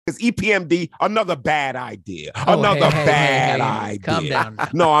Because EPMD, another bad idea. Bad idea. Calm down.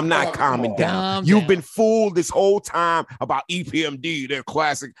 No, I'm not calming down. Calm You've down. been fooled this whole time about EPMD. They're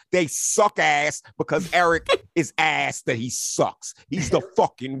classic. They suck ass because Eric is ass that he sucks. He's the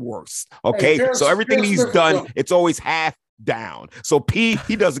fucking worst. Okay. Hey, so everything he's done, it's always half down. So P,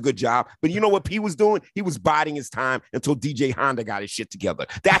 he does a good job. But you know what P was doing? He was biding his time until DJ Honda got his shit together.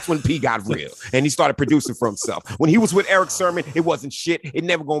 That's when P got real. And he started producing for himself. When he was with Eric Sermon, it wasn't shit. It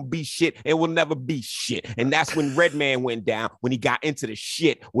never gonna be shit. It will never be shit. And that's when Redman went down, when he got into the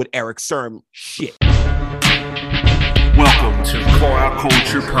shit with Eric Sermon shit. Welcome to Call Out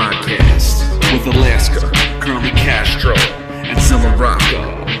Culture Podcast with Alaska, Curly Castro, and Zilla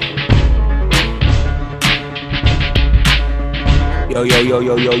Rocco. Yo,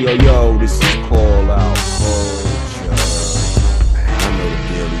 this is Call Out Culture. I know the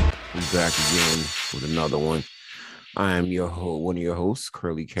deal. We're back again with another one. I am one of your hosts,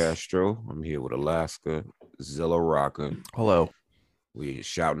 Curly Castro. I'm here with Alaska, Zilla Rocca. Hello. We're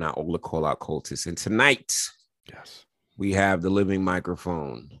shouting out all the Call Out Cultists. And tonight, yes, we have the living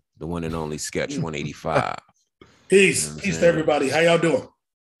microphone, the one and only Sketch 185. Peace to everybody. How y'all doing?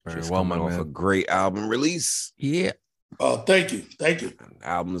 Very well, my man. A great album release. Yeah. Oh, thank you. The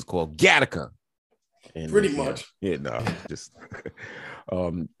album is called Gattaca. And pretty much. Yeah, no, just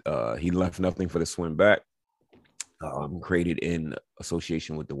he left nothing for the swim back. Created in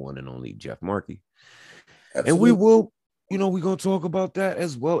association with the one and only Jeff Markey. Absolutely. And we will, we're gonna talk about that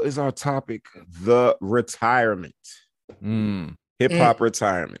as well as our topic, the retirement. Hip-hop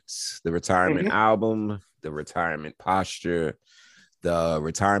retirements, the retirement album, the retirement posture, the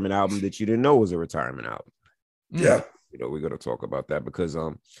retirement album that you didn't know was a retirement album. Yeah. We're going to talk about that because,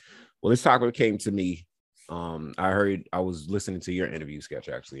 this topic came to me. I was listening to your interview, Sketch,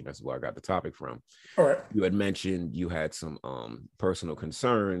 actually, and that's where I got the topic from. All right. You had mentioned you had some personal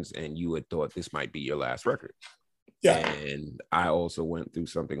concerns and you had thought this might be your last record. Yeah. And I also went through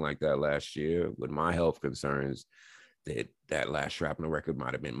something like that last year with my health concerns. That last Shrapnel record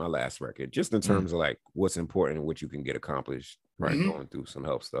might have been my last record, just in terms of like what's important and what you can get accomplished, right? Going through some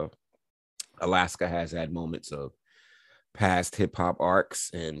health stuff. Alaska has had moments of past hip hop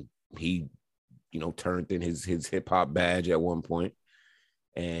arcs, and he, turned in his hip hop badge at one point.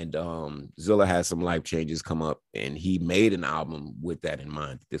 And Zilla has some life changes come up, and he made an album with that in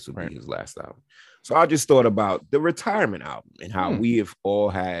mind. This would be his last album. So I just thought about the retirement album and how we have all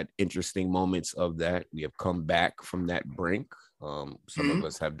had interesting moments of that. We have come back from that brink. Some of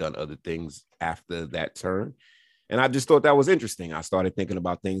us have done other things after that turn. And I just thought that was interesting. I started thinking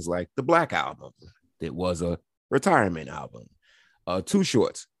about things like the Black Album. It was a retirement album. Too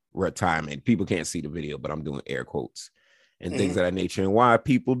Short's retirement. People can't see the video, but I'm doing air quotes and things of that nature and why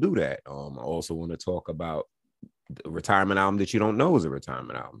people do that. I also want to talk about the retirement album that you don't know is a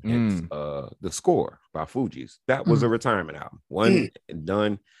retirement album. It's The Score by Fugees. That was a retirement album. One and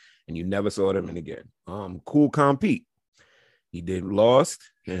done, and you never saw them again. Cool Compete. He did Lost,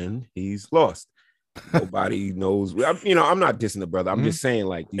 and he's lost. Nobody knows. I'm not dissing the brother. I'm just saying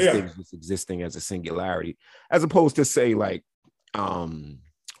like these things just existing as a singularity, as opposed to say like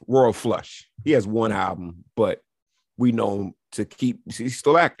Royal Flush. He has one album, but we know him to keep. He's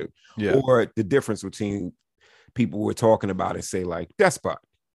still active. Yeah. Or the difference between people we're talking about and say like Despot.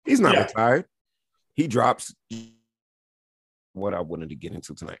 He's not retired. He drops what I wanted to get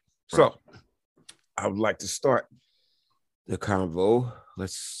into tonight. So I would like to start the convo.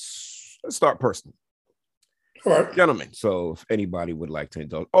 Let's start personal. All right, gentlemen. So if anybody would like to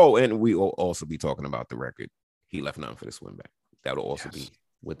indulge, and we will also be talking about the record He Left Nothing for the Swim Back. That will also be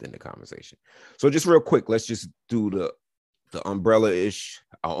within the conversation. So just real quick, let's just do the umbrella-ish,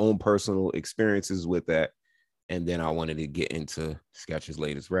 our own personal experiences with that. And then I wanted to get into Sketch's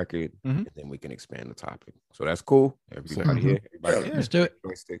latest record, and then we can expand the topic. So that's cool. Everybody here? Everybody here? Let's do it.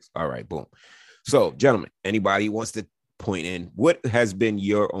 All right, boom. So, gentlemen, anybody wants to point in what has been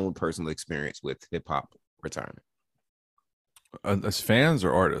your own personal experience with hip-hop retirement? As fans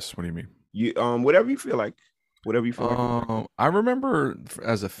or artists? What do you mean? You whatever you feel like. Whatever you feel like. I remember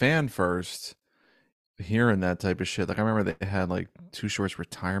as a fan first hearing that type of shit. Like I remember they had like Too Short's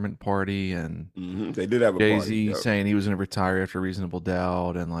retirement party, and they did have a Jay-Z saying he was going to retire after Reasonable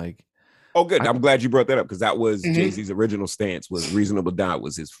Doubt, and like. Oh, good. I'm glad you brought that up because that was Jay-Z's original stance. Was Reasonable Doubt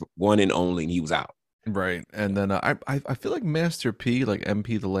was his one and only, and he was out. Right, and then I feel like Master P, like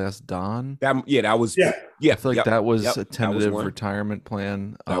MP The Last Don. That was I feel like that was a tentative retirement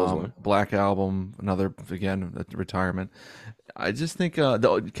plan. That was one. Black Album, another again retirement. I just think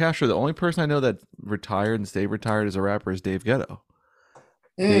Castro, the only person I know that retired and stayed retired as a rapper is Dave Ghetto.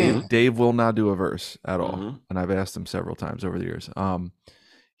 Dave will not do a verse at all, and I've asked him several times over the years.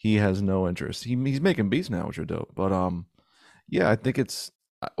 he has no interest. He's making beats now, which are dope. But yeah, I think it's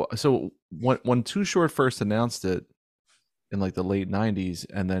so when Too Short first announced it in like the late '90s,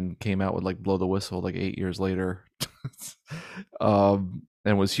 and then came out with like Blow the Whistle like 8 years later, and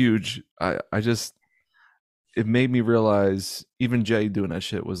was huge. I just it made me realize even Jay doing that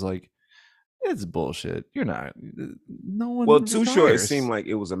shit was like, it's bullshit. You're not. No one. Well, Too Short, it retires. seemed like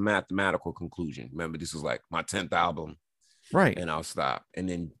it was a mathematical conclusion. Remember, this was like my 10th album, right. and I'll stop. And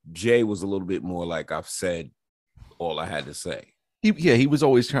then Jay was a little bit more like, I've said all I had to say. He was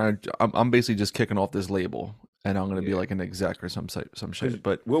always trying to. I'm basically just kicking off this label, and I'm gonna be Yeah. like an exec or some shit.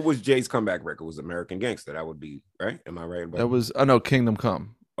 But What was Jay's comeback record? Was American Gangster? That would be right. Am I right about that was no Kingdom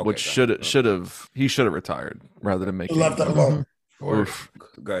Come, Okay, which got it. should have he should have retired rather than making Left that alone. Oof.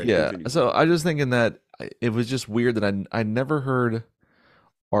 Go ahead, Yeah. continue. So I just thinking that it was just weird that I never heard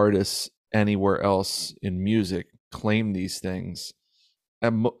artists anywhere else in music claim these things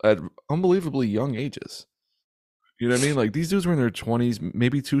at unbelievably young ages. You know what I mean? Like these dudes were in their 20s.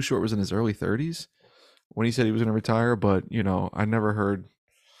 Maybe Too Short was in his early 30s when he said he was going to retire. But you know, I never heard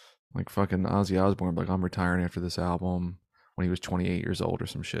like fucking Ozzy Osbourne like, I'm retiring after this album when he was 28 years old or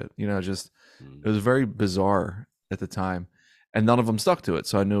some shit. You know, just it was very bizarre at the time. And none of them stuck to it,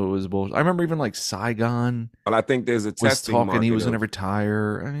 so I knew it was bullshit. I remember even like Saigon Well, I think there's a was testing talking he was going to market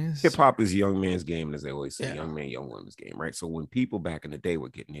retire. I mean, hip hop is young man's game, as they always say, Yeah. young man, young woman's game, right? So when people back in the day were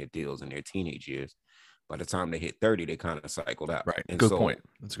getting their deals in their teenage years, by the time they hit 30, they kind of cycled out. right. And Good so point.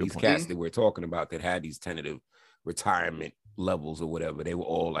 That's a good these point. cats that we're talking about that had these tentative retirement levels or whatever, they were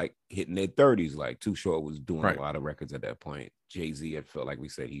all like hitting their 30s. Like Too Short was doing Right. a lot of records at that point. Jay-Z had felt like we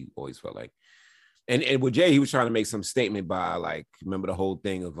said he always felt like. And with Jay, he was trying to make some statement by like, remember the whole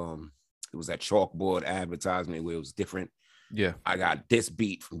thing of it was that chalkboard advertisement where it was different. Yeah, I got this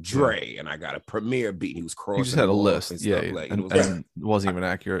beat from Dre, and I got a premiere beat. He was crossing. he just had a them off list. and Yeah, stuff, like, and, it was like, and it wasn't even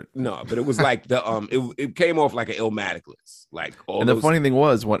accurate. no, but it was like the it came off like an Illmatic list. Like all And the those, funny thing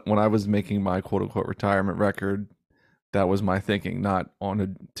was, when I was making my quote unquote retirement record, that was my thinking, not on a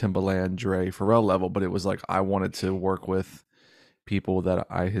Timbaland, Dre, Pharrell level, but it was like I wanted to work with people that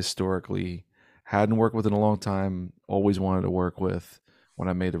I historically hadn't worked with in a long time, always wanted to work with. When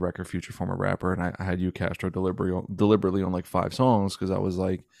I made the record Future Former Rapper, and I had you Castro deliberately on like 5 songs because I was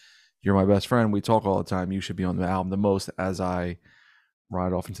like, you're my best friend, we talk all the time, you should be on the album the most, as I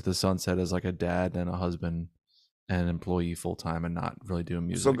ride off into the sunset as like a dad and a husband and an employee full time and not really doing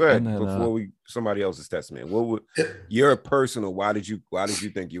music. so good. And then, Before somebody else's testament, what would your personal? Why did you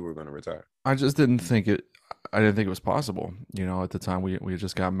think you were going to retire? I just didn't think it. I didn't think it was possible. You know, at the time we had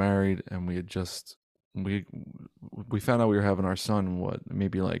just got married and we had just we found out we were having our son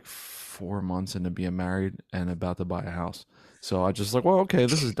maybe like 4 months into being married and about to buy a house. So I just like, well, okay,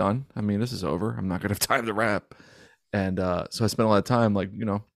 this is done. I mean, this is over. I'm not gonna have time to rap. And so I spent a lot of time like, you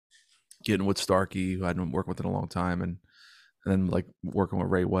know, getting with Starkey, who I hadn't worked with in a long time, and then like working with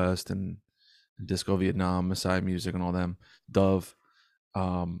Ray West and Disco Vietnam, Messiah Music and all them, Dove.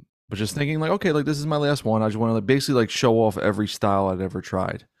 But just thinking like, okay, like this is my last one. I just want to like basically like show off every style I'd ever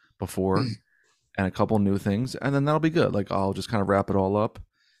tried before and a couple new things, and then that'll be good. Like I'll just kind of wrap it all up,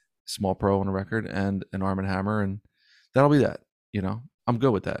 Small Pro on a record and an Arm & Hammer, and that'll be that. You know, I'm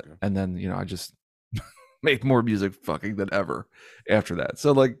good with that. And then, you know, I just made more music fucking than ever after that.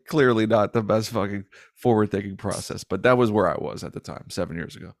 So like clearly not the best fucking forward thinking process, but that was where I was at the time, 7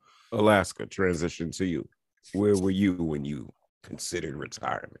 years ago. Alaska, transition to you. Where were you when you considered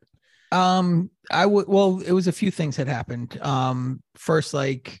retirement? Well, it was a few things that happened. First,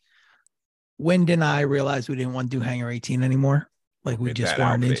 like, when did I realize we didn't want to do Hangar 18 anymore? Like we With just that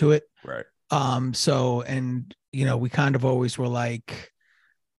weren't outfit. into it. Right. So, and you know, we kind of always were like,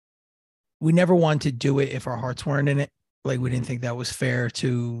 we never wanted to do it if our hearts weren't in it. Like we didn't think that was fair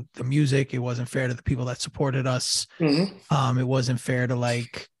to the music. It wasn't fair to the people that supported us. Mhm. It wasn't fair to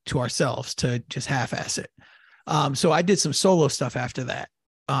like to ourselves to just half-ass it. So I did some solo stuff after that.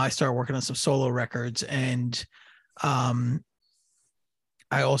 I started working on some solo records, and I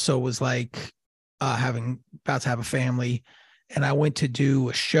also was like about to have a family, and I went to do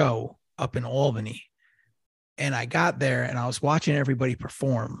a show up in Albany, and I got there and I was watching everybody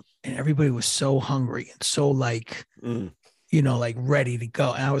perform, and everybody was so hungry and so like, you know, like ready to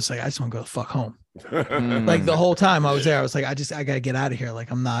go. And I was like, I just want to go the fuck home. Like the whole time I was there, I was like, I got to get out of here.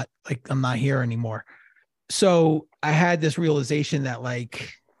 Like, I'm not here anymore. So I had this realization that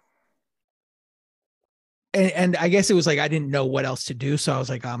like, and I guess it was like, I didn't know what else to do. So I was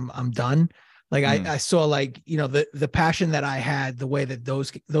like, I'm done. Like I saw like, you know, the passion that I had, the way that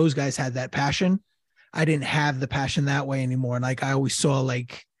those guys had that passion, I didn't have the passion that way anymore. And like, I always saw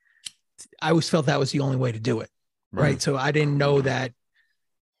like, I always felt that was the only way to do it. Right. So I didn't know that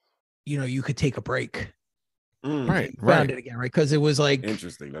you could take a break. Right. Found it again, right? Because it was like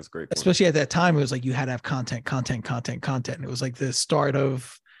Interesting. That's great. Point. Especially at that time, it was like you had to have content. And it was like the start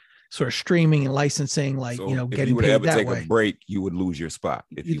of sort of streaming and licensing, like, So if getting you would paid ever that take way. a break, you would lose your spot.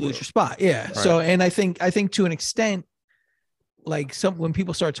 If You'd you lose will. your spot. Yeah. Right. So, and I think to an extent, like when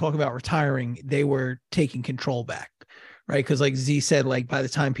people started talking about retiring, they were taking control back, right? Because like Z said, like by the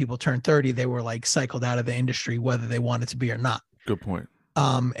time people turned 30, they were like cycled out of the industry, whether they wanted to be or not. Good point.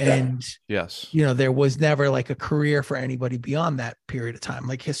 And Yes. there was never like a career for anybody beyond that period of time.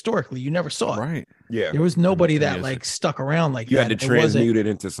 Like historically, you never saw it. Right. Yeah. There was nobody that Music. like stuck around like You that. had to It wasn't- transmute it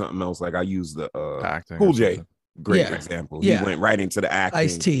into something else. Like I use the Acting. Cool or J, something. great Yeah. example. Yeah. He went right into the acting.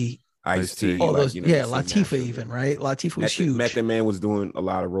 Ice-T, Ice-T. all those, like, you yeah, seen that Latifah shit. even, right? Latifah was huge. Method Man was doing a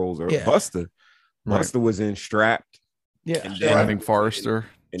lot of roles. Or Yeah. Buster. Right. Buster was in Strapped. Yeah, And Driving Forrester.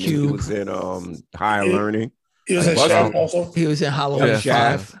 And then he Cube. was in Higher Learning. He was in Buster- Shaft also. he was in Halloween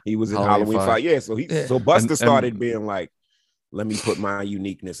Yeah. 5. He was in Halloween Halloween 5. 5. Yeah, so Buster And- started being like, let me put my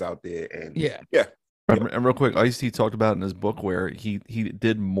uniqueness out there. And Yeah, And real quick, Ice-T talked about in his book where he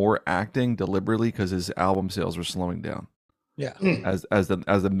did more acting deliberately because his album sales were slowing down yeah, as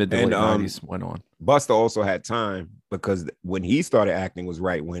the mid to And, late 90s went on. Buster also had time because when he started acting was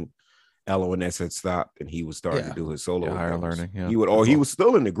right when LONS had stopped and he was starting Yeah. to do his solo. Yeah, Higher numbers. Learning, yeah. He would, or he was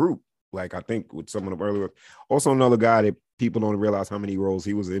still in the group. Like I think with some of the earlier. Also another guy that people don't realize how many roles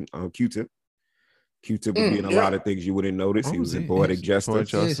he was in. Q-Tip. Q-Tip would be in a lot of things you wouldn't notice. Oh, he was in he- Poetic he's Justice. Poetic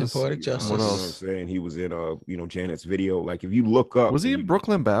He was in Justice. Poetic You Justice. know What what else? I'm saying? He was in Janet's video. Like if you look up, Was he in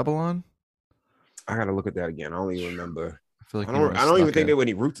Brooklyn Babylon? I gotta look at that again. I don't even remember. I feel like I he don't might have even snuck think in. there were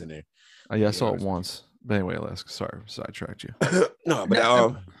any roots in there. Yeah, I be saw it honest with once. But anyway, Alaska, sorry, sidetracked you. No, but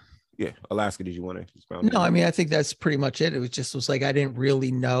No. yeah, Alaska. Did you want to expound? No, on I that? mean, I think that's pretty much it. It was like I didn't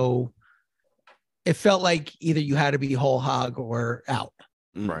really know. It felt like either you had to be whole hog or out.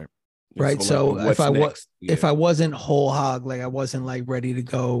 Right. Yeah, right, like, so what's if I wa- next? If I wasn't whole hog, like I wasn't like ready to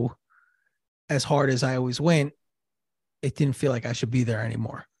go as hard as I always went, it didn't feel like I should be there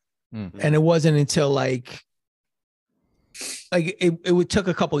anymore. Mm. And it wasn't until like it took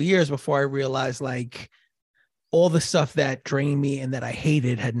a couple of years before I realized like all the stuff that drained me and that I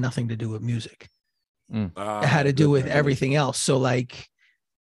hated had nothing to do with music. It had to do with everything else. So like,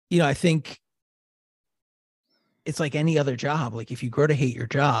 I think it's like any other job. Like if you grow to hate your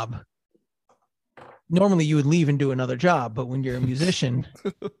job, normally you would leave and do another job. But when you're a musician,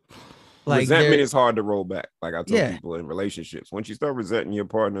 like resentment is hard to roll back. Like I tell Yeah. people in relationships, once you start resenting your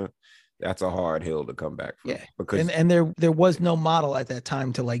partner, that's a hard hill to come back from. Yeah. Because and there was no model at that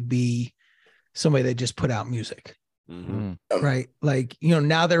time to like be somebody that just put out music. Mhm. Right. Like,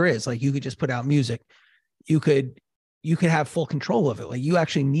 now there is like, you could just put out music. You could have full control of it. Like you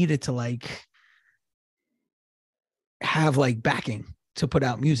actually needed to like have like backing to put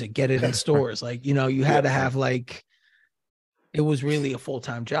out music, get it in stores. Like, you had to have like, it was really a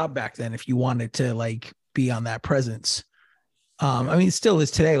full-time job back then. If you wanted to like be on that presence. I mean, it still is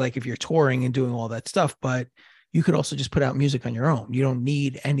today. Like if you're touring and doing all that stuff, but you could also just put out music on your own. You don't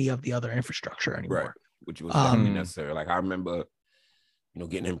need any of the other infrastructure anymore. Right. Which was definitely Um, necessary. Like I remember,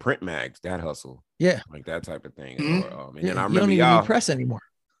 getting in print mags, that hustle. Yeah. Like that type of thing. Mhm. Or, and Yeah, then I you don't remember even y'all, need press anymore.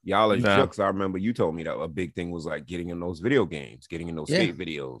 y'all as No. jokes. I remember you told me that a big thing was like getting in those video games, getting in those Yeah. skate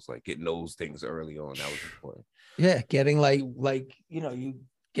videos, like getting those things early on. That was important. Yeah, getting like you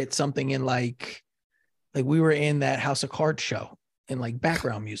get something in like we were in that House of Cards show in like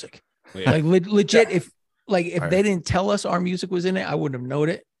background music. Yeah. Like legit, Yeah. if they didn't tell us our music was in it, I wouldn't have known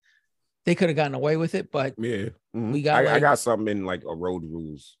it. They could have gotten away with it, but Yeah. Mhm. We got, I like- got something in like a Road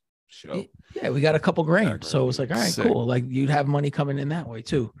Rules show. yeah, we got a couple grand. So it was like, all right, Sick. cool. Like you'd have money coming in that way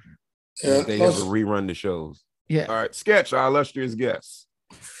too. Yeah, They those- ever rerun the shows. Yeah. All right, Sketch, our illustrious guest.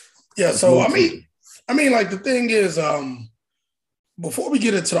 yeah. So I mean, like the thing is, before we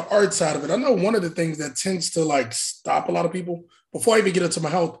get into the art side of it, I know one of the things that tends to like stop a lot of people before I even get into my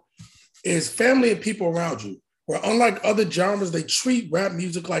health is family and people around you. Where unlike other genres, they treat rap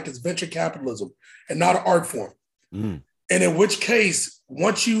music like it's venture capitalism and not an art form. Mm. And in which case,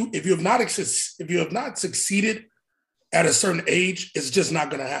 if you have not succeeded at a certain age, it's just not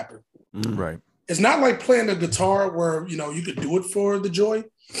going to happen. Mm. Right. It's not like playing the guitar where you could do it for the joy,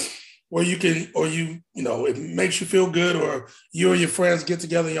 where it makes you feel good, or you and your friends get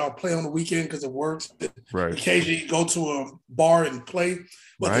together, y'all play on the weekend because it works. Right. Occasionally you go to a bar and play,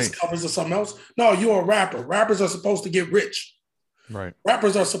 but this Right. covers or something else. No, you're a rapper. Rappers are supposed to get rich. Right.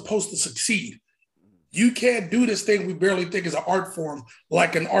 Rappers are supposed to succeed. You can't do this thing we barely think is an art form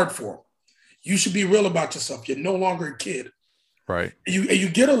like an art form. You should be real about yourself. You're no longer a kid. Right. You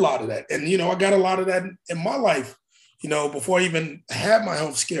get a lot of that. And, I got a lot of that in my life, before I even had my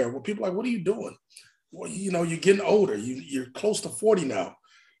health scare, well, people are like, what are you doing? Well, you're getting older. You're close to 40 now.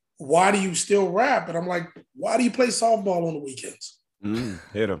 Why do you still rap? And I'm like, why do you play softball on the weekends?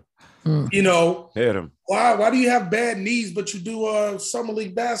 Hit him. Hit him. Why do you have bad knees, but you do summer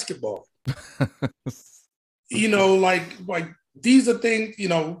league basketball? Like these are things,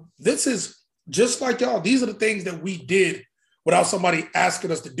 this is just like y'all. These are the things that we did without somebody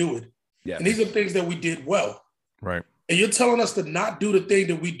asking us to do it. Yeah. And these are the things that we did well. Right. And you're telling us to not do the thing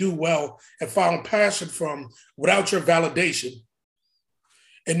that we do well and find passion from without your validation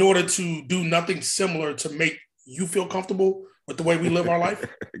in order to do nothing similar to make you feel comfortable with the way we live our life.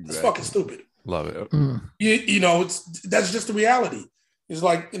 Exactly. It's fucking stupid. Love it. That's just the reality. It's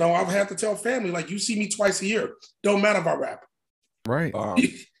like, I've had to tell family, like, you see me twice a year. Don't matter if I rap. Right.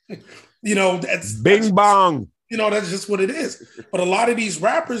 That's Bing bong. That's just what it is. But a lot of these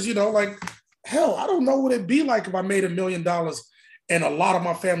rappers, like, hell, I don't know what it'd be like if I made $1 million and a lot of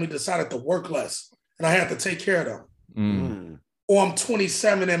my family decided to work less and I had to take care of them. Or I'm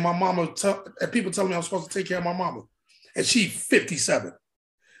 27 and my mama, and people tell me I'm supposed to take care of my mama and she's 57.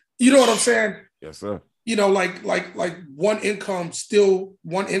 You know what I'm saying? Yes, sir. Like one income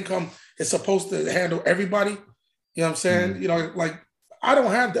is supposed to handle everybody. You know what I'm saying? Like I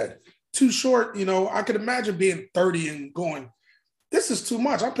don't have that. Too short, I could imagine being 30 and going, this is too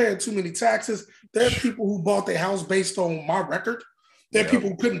much. I'm paying too many taxes. There are people who bought their house based on my record. There are people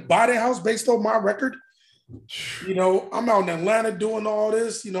who couldn't buy their house based on my record. I'm out in Atlanta doing all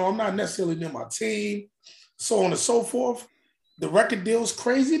this. I'm not necessarily near my team, so on and so forth. The record deal's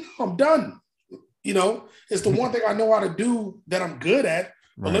crazy. No, I'm done. It's the one thing I know how to do that I'm good at,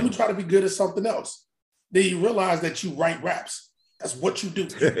 but let me try to be good at something else. Then you realize that you write raps. That's what you do.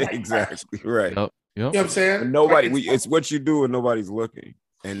 Exactly. Right. Yep. You know what I'm saying? And it's what you do and nobody's looking.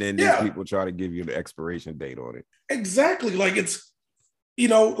 And then these people try to give you the expiration date on it. Exactly. Like it's,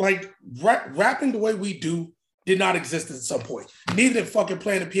 like rapping the way we do did not exist at some point. Neither did fucking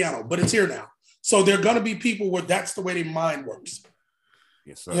playing the piano, but it's here now. So there are going to be people where that's the way their mind works.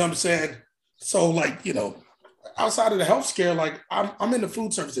 Yes, sir. You know what I'm saying? So like, outside of the health scare, like I'm in the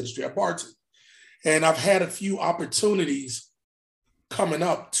food service industry. I bartend. And I've had a few opportunities coming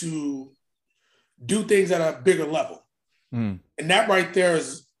up to do things at a bigger level. And that right there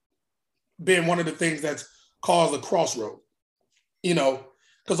has been one of the things that's caused a crossroad,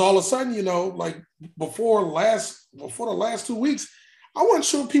 because all of a sudden, like before the last 2 weeks, I wasn't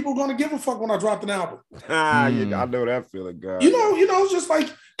sure people were going to give a fuck when I dropped an album. I know that feeling, God. It's just like,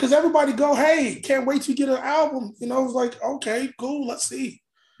 because everybody go, hey, can't wait to get an album. It's like, okay, cool, let's see.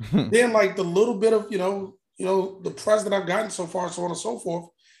 Then like the little bit of, the press that I've gotten so far, so on and so forth,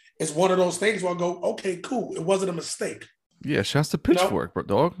 is one of those things where I go, okay, cool. It wasn't a mistake. Yeah, shouts to Pitchfork, bro,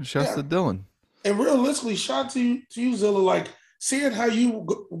 dog. Shouts to Dylan. And realistically, shout to you, Zilla, like seeing how you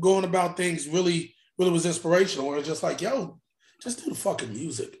going about things really, really was inspirational. Where it's just like, yo, just do the fucking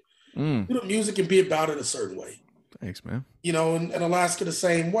music. Do the music and be about it a certain way. Thanks, man. And Alaska the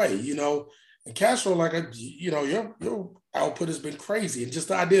same way, and Castro, like, your output has been crazy. And just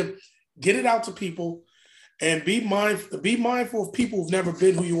the idea of get it out to people and be mindful of people who've never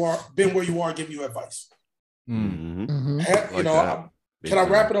been where you are, give you advice. Mm-hmm. Can I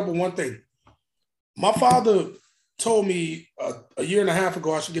wrap it up with one thing? My father told me a year and a half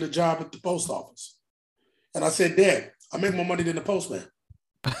ago I should get a job at the post office. And I said, Dad, I make more money than the postman.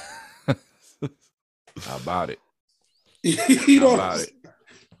 How about it?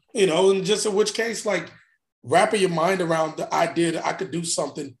 And just in which case, like, wrapping your mind around the idea that I could do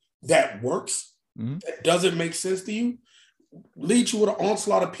something that works, that doesn't make sense to you, leads you with an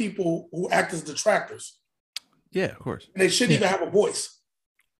onslaught of people who act as detractors. Yeah, of course. And they shouldn't even have a voice.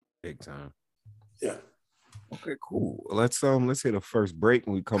 Big time. Yeah. Okay, cool. Let's hit a first break.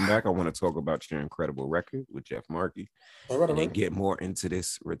 When we come back, I want to talk about your incredible record with Jeff Markey. All right. And get more into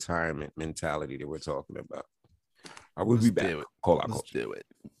this retirement mentality that we're talking about. I will be back. Call out culture. Do it.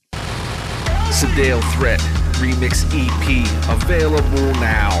 Sedale Threat Remix EP available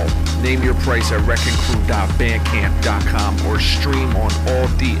now. Name your price at wreckingcrew.bandcamp.com or stream on all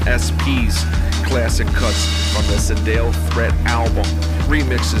DSPs. Classic cuts from the Sedale Threat album.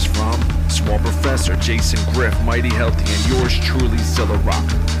 Remixes from Small Professor, Jason Griff, Mighty Healthy, and yours truly, Zilla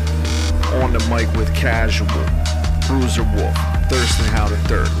Rocker. On the mic with Casual, Bruiser Wolf, Thurston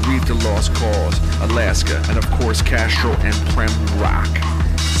Howard III, Read the Lost Cause, Alaska, and of course Castro and Prem Rock.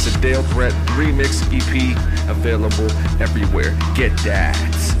 Sedale Threat Remix EP available everywhere. Get that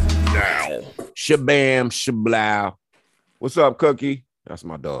now. Shabam, shablow. What's up, Cookie? That's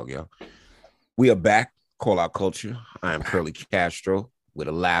my dog, y'all. We are back. Call Out Culture. I am Curly Castro with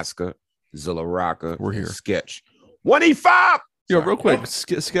Alaska, Zilla Rocker, We're here. Sketch. 185. Yo, real quick,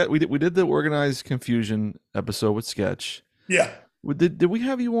 we did the organized confusion episode with Sketch. Yeah. Did we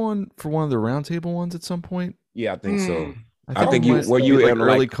have you on for one of the roundtable ones at some point? Yeah, I think so. I think you were you like in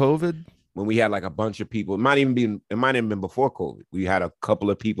early like COVID when we had like a bunch of people. It might have been before COVID. We had a couple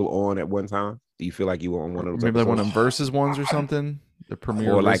of people on at one time. Do you feel like you were on one of those? Maybe like one of them versus ones or something. The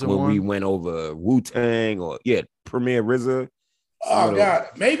premiere, or like RZA when one? we went over Wu-Tang, or premiere RZA. Oh God,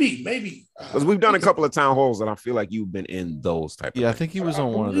 maybe. Because we've done a couple of town halls, and I feel like you've been in those type. Yeah, of I think he things. was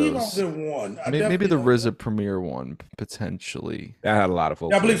on one of believe those. I was in one. Maybe the RZA premiere one potentially. That had a lot of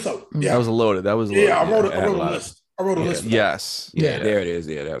folks. Yeah, I believe so. Yeah, That was loaded. Yeah, I wrote had a a lot of- list. I wrote a list. Yes. Yeah, there it is.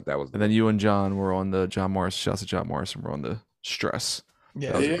 Yeah, that was. And then you and John were on the John Morris. Shouts to John Morrison. We're on the Stress.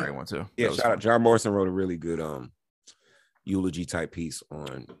 Yeah. That was Yeah. a great one too. Yeah, That was shout out. fun. John Morrison wrote a really good eulogy type piece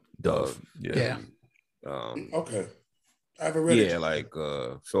on Dove. Yeah. Okay, I haven't read it. Yeah, like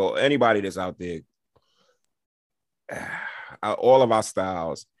so anybody that's out there, all of our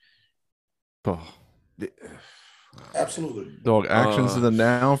styles. Oh, Absolutely. dog, actions to the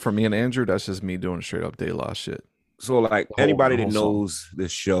now for me and Andrew. That's just me doing straight up De La shit. So like The whole- anybody the that whole song. knows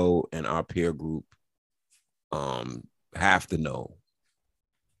this show and our peer group, have to know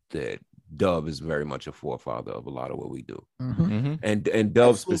that Dove is very much a forefather of a lot of what we do. Mhm. And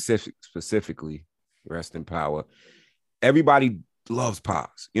Dove Absolutely. specifically, rest in power. Everybody loves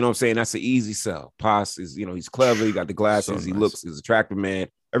Paz. You know what I'm saying? That's an easy sell. Paz is, he's clever. He got the glasses. So He nice. looks, he's an attractive man.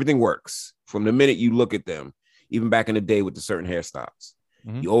 Everything works from the minute you look at them. Even back in the day with the certain hairstyles,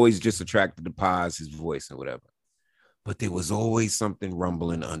 Mhm. you always just attracted to Paz, his voice and whatever. But there was always something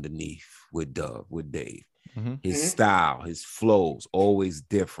rumbling underneath with Dove, with Dave. Mhm. His Mhm. style, his flows, always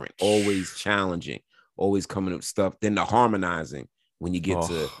different, always challenging, always coming up with stuff. Then the harmonizing when you get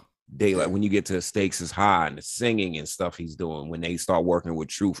to Oh. Daylight, when you get to Stakes is High and the singing and stuff he's doing, when they start working with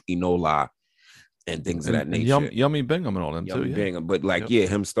Truth, Enola, and things of that And nature. Yummy Bingham and all them Yummy too. Yeah. Bingham. But like, Yep.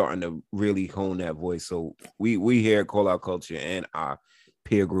 him starting to really hone that voice. So we here at Call Out Culture and our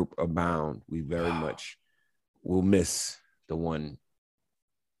peer group Abound, we very much will miss the one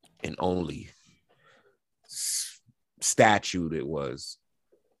and only statue that was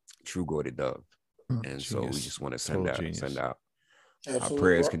True Gordon Dove. And so we Genius. just want to Total genius. send out our Absolutely.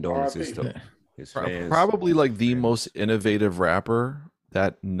 prayers, R- condolences RIP. to his fans. Probably like the most innovative rapper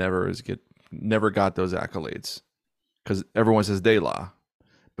that never got those accolades, because everyone says De La,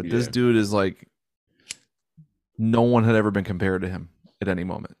 but this Yeah. dude is like no one had ever been compared to him at any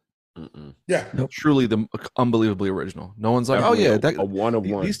moment. Mm-mm. Yeah. Truly the unbelievably original. No one's like, oh Definitely yeah, a that one of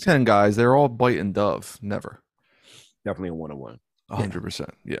one. these 10 guys, they're all biting Dove. Never. Definitely a one of one. 100%.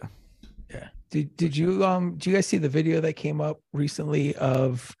 Yeah. Yeah. Did you guys see the video that came up recently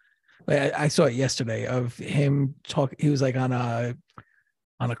of I saw it yesterday of him talk? He was like on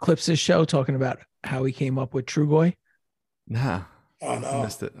Eclipse's show talking about how he came up with Trugoy. Nah. Oh I no.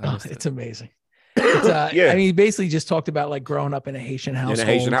 missed it. Oh, it's amazing. It's, Yeah. I mean, he basically just talked about like growing up in a Haitian household. In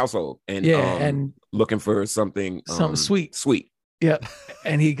a Haitian household. And Yeah, and looking for something something sweet. Sweet. Yeah.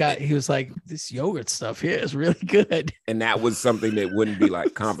 And he was like, this yogurt stuff here is really good. And that was something that wouldn't be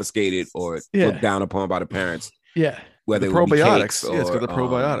like confiscated or Yeah. looked down upon by the parents, Yeah. whether The it would be probiotics. cakes Yeah, it's got or, the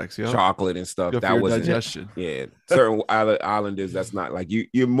probiotics, yeah. chocolate and stuff. Good for That your wasn't digestion. Yeah, certain islanders, that's not like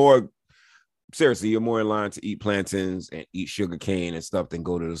you're more seriously, you're more in line to eat plantains and eat sugar cane and stuff than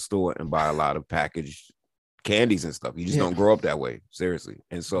go to the store and buy a lot of packaged candies and stuff. You just Yeah. don't grow up that way, seriously.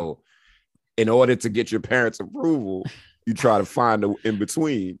 And so in order to get your parents' approval, you try to find the in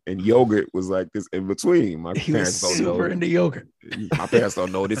between, and yogurt was like this in between. My He was parents don't super know. into yogurt. My parents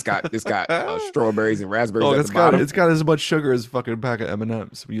don't know. This got strawberries and raspberries Oh, at it's the got bottom. it's got as much sugar as a fucking pack of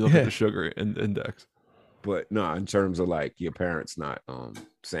M&Ms when you look Yeah. at the sugar index. But no, in terms of like your parents not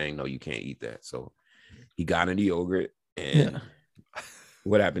saying no, you can't eat that. So he got into yogurt, and Yeah.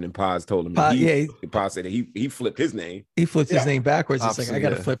 what happened? And Paz told him. Pa- that yeah, Paz said that he flipped his name. He flipped his Yeah. name backwards. It's like, I Opposite, got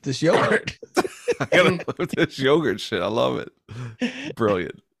to yeah. flip this yogurt. I gotta flip this yogurt shit. I love it.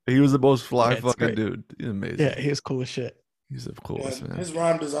 Brilliant. He was the most fly Yeah, it's fucking great. dude. He's amazing. Yeah, he was cool as shit. He's the coolest, man. His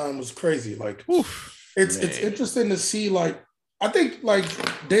rhyme design was crazy. Like Oof. it's Man. interesting to see. Like I think like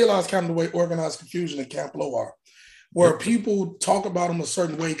De La's kind of the way Organized Confusion and Camp Low are, where people talk about him a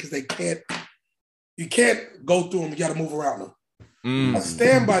certain way because you can't go through them. You got to move around them. Mm. I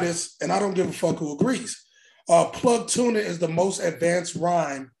stand by this, and I don't give a fuck who agrees. Plug Tuna is the most advanced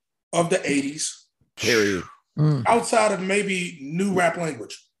rhyme of the 80s, Period. Mm. outside of maybe new rap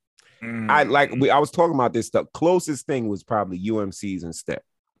language. I was talking about this. The closest thing was probably UMC's and Step,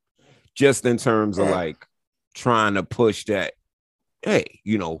 just in terms of like trying to push that. Hey,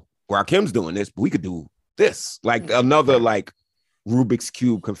 Rakim's doing this, but we could do this, like another like Rubik's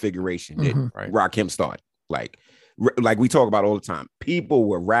Cube configuration that Mhm. Right. Rakim started. Like like we talk about all the time, people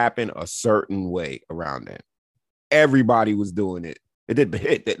were rapping a certain way around then. Everybody was doing it. It did the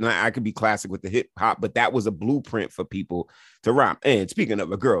hit that I could be classic with the hip hop, but that was a blueprint for people to rhyme. And speaking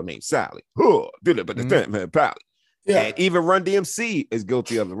of a girl named Sally, and even Run DMC is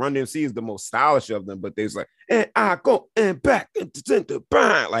guilty of it. Run DMC is the most stylish of them, but there's like, and I go and back and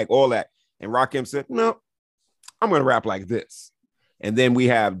like all that. And Rakim said, no, I'm gonna rap like this. And then we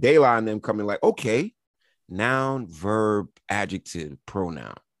have De La and them coming like, okay, noun, verb, adjective,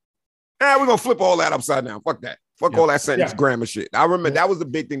 pronoun. We're gonna flip all that upside down. Fuck that. Fuck all that sentence grammar shit. I remember that was the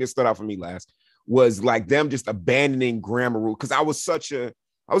big thing that stood out for me last, was like them just abandoning grammar rule. Because I was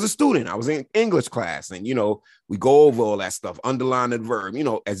a student. I was in English class, and we go over all that stuff, underline the verb,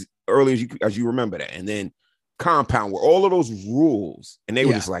 as early as you remember that, and then compound were all of those rules, and they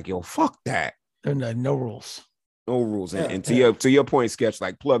were just like, yo, fuck that. No rules. No rules. And to your point, Sketch,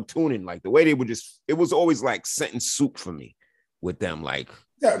 like plug tuning, like the way they would it was always like sentence soup for me with them. Like,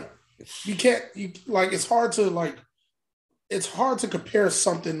 it's hard to compare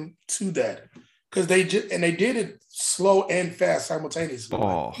something to that, because they did it slow and fast simultaneously.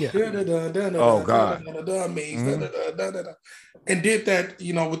 Oh, God. And did that,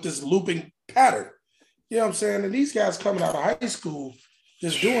 with this looping pattern. You know what I'm saying? And these guys coming out of high school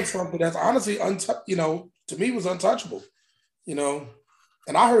just doing something that's honestly to me was untouchable. And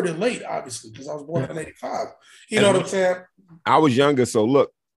I heard it late, obviously, because I was born in '85. You know what I'm saying? I was younger, so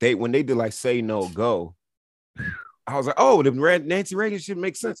look, when they did like Say No Go, I was like, oh, the Nancy Reagan shit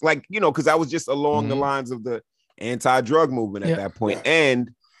makes sense. Like, because I was just along the lines of the anti-drug movement at that point. And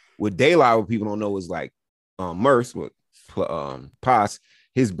with De La, what people don't know is like Merce, with Paz,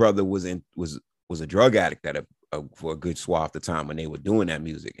 his brother was a drug addict for a good swath of the time when they were doing that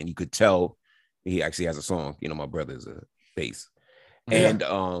music. And you could tell he actually has a song, my brother's a bass. And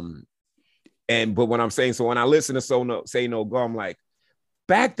but when I'm saying, so when I listen to Say No Go, I'm like,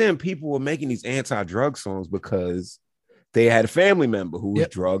 back then people were making these anti-drug songs because they had a family member who was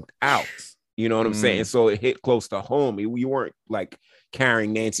drugged out. You know what I'm saying? So it hit close to home. You weren't like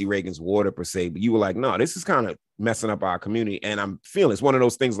carrying Nancy Reagan's water per se, but you were like, no, this is kind of messing up our community. And I'm feeling it's one of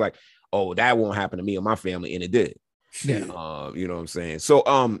those things like, oh, that won't happen to me or my family. And it did. You know what I'm saying? So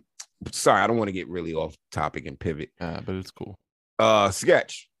sorry, I don't want to get really off topic and pivot. But it's cool.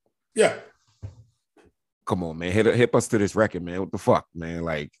 Sketch. Yeah. Come on, man. Hit us to this record, man. What the fuck, man?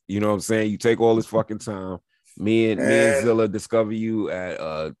 Like, you know what I'm saying? You take all this fucking time. Me and Zilla discover you at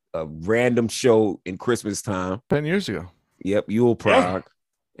a random show in Christmas time. 10 years ago. Yep, Yule Prague.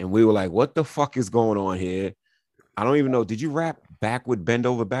 And we were like, what the fuck is going on here? I don't even know. Did you rap backward, bend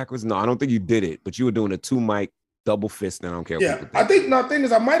over backwards? No, I don't think you did it, but you were doing a 2-mic double fist. And I don't care. Yeah, I think the thing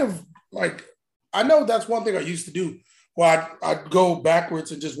is, I might have, I know that's one thing I used to do, where I'd go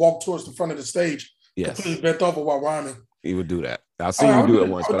backwards and just walk towards the front of the stage. Yes. Completely bent over while rhyming. He would do that. I'll see you do it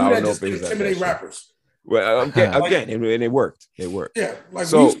once, but I don't know if it was intimidate rappers. Well, again, and it worked. It worked. Yeah, like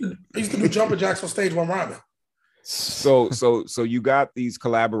we used to do jumping jacks on stage while rhyming. So you got these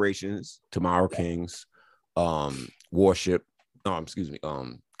collaborations, Tomorrow Kings, Gunship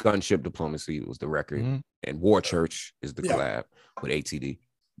Diplomacy was the record, and War Church is the collab with ATD.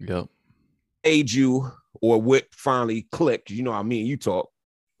 Yep. Aid you or what finally clicked, I mean, you talk.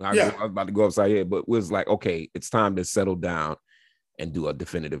 I was about to go upside here, but was like, okay, it's time to settle down and do a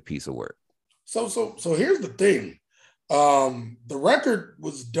definitive piece of work. So here's the thing. The record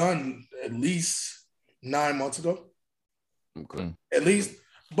was done at least 9 months ago. Okay. At least,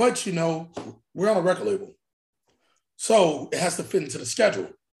 but we're on a record label. So it has to fit into the schedule.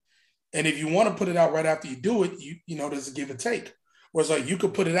 And if you want to put it out right after you do it, there's a give and take. Whereas like you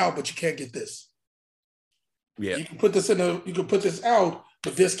could put it out, but you can't get this. Yeah. You can put this out,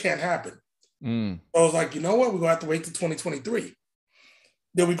 but this can't happen. So I was like, you know what? We're gonna have to wait till 2023.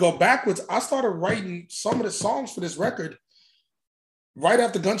 Then we go backwards. I started writing some of the songs for this record right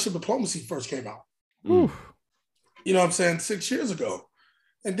after Gunship Diplomacy first came out. Mm. You know what I'm saying? 6 years ago.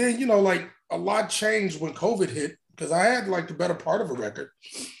 And then, a lot changed when COVID hit, because I had the better part of a record,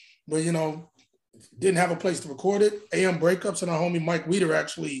 but, didn't have a place to record it. AM Breakups and our homie Mike Weeder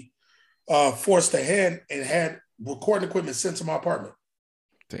actually forced a hand and had recording equipment sent to my apartment.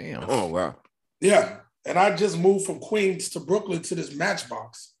 Damn. Oh, wow. Yeah. And I just moved from Queens to Brooklyn to this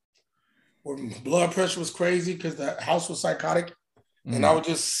Matchbox where blood pressure was crazy because the house was psychotic. And I would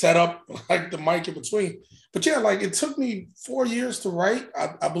just set up the mic in between. But it took me 4 years to write,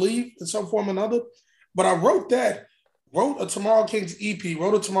 I believe, in some form or another. But I wrote a Tomorrow Kings EP,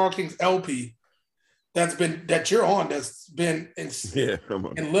 wrote a Tomorrow Kings LP that you're on, that's been in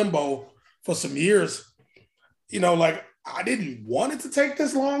limbo for some years. I didn't want it to take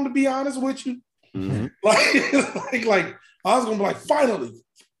this long, to be honest with you. Mhm. Like I was gonna be like, finally,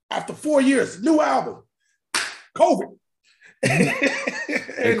 after 4 years, new album, COVID.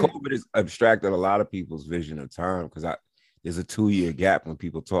 And COVID has abstracted a lot of people's vision of time because there's a 2-year gap when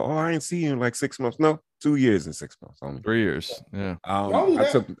people talk, oh, I ain't seen you in like 6 months. No, 2 years and 6 months only. 3 years. Yeah.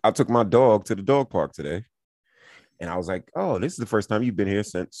 I took my dog to the dog park today, and I was like, oh, this is the first time you've been here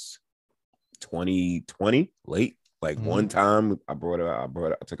since 2020, late. Like one time I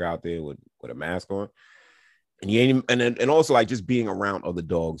took her out there with a mask on, and you ain't and also like just being around other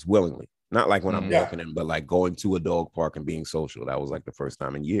dogs willingly. Not like when I'm walking in, but like going to a dog park and being social. That was like the first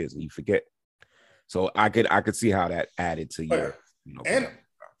time in years, and you forget. So I could see how that added to your, and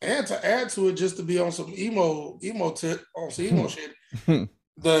to add to it, just to be on some emo shit.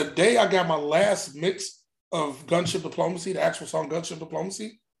 The day I got my last mix of Gunship Diplomacy, the actual song Gunship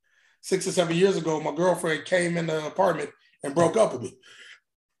Diplomacy, 6 or 7 years ago, my girlfriend came in the apartment and broke up with me.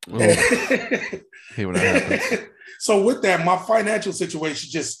 Oh. Hey, when that happens. So with that, my financial situation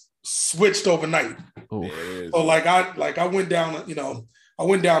just switched overnight. Oh. So I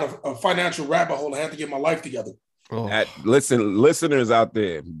went down, a financial rabbit hole. I had to get my life together. Oh. Listeners out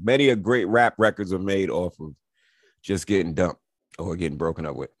there, many a great rap records are made off of just getting dumped or getting broken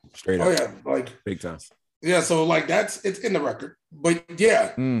up with. Straight up. Oh yeah, like big time. Yeah, so like it's in the record. But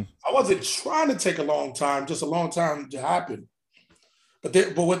yeah, I wasn't trying to take a long time, just a long time to happen. But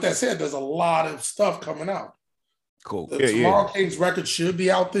with that said, there's a lot of stuff coming out. Cool. The Tomorrow Kings record should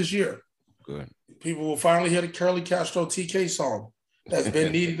be out this year. Good. People will finally hear the Curly Castro TK song that's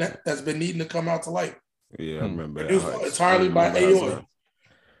been needing to come out to light. Yeah, I remember that. Entirely by Aoi.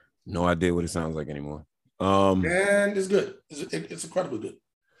 No idea what it sounds like anymore. And it's good. It's incredibly good.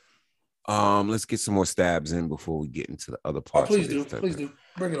 Let's get some more stabs in before we get into the other parts. Please do.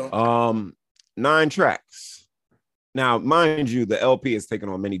 Bring it on. 9 tracks. Now, mind you, the LP has taken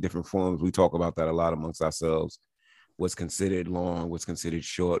on many different forms. We talk about that a lot amongst ourselves. What's considered long, what's considered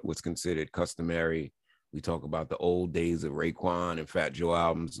short, what's considered customary. We talk about the old days of Raekwon and Fat Joe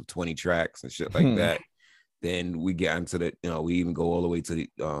albums of 20 tracks and shit like that. Then we get into we even go all the way to the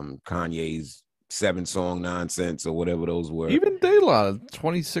Kanye's 7-song nonsense or whatever those were. Even De La,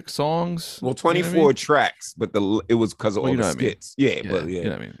 26 songs. Well, 24 tracks, but it was because of all the skits. You know what I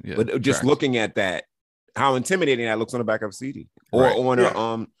mean? Yeah, but just looking at that, how intimidating that looks on the back of a CD or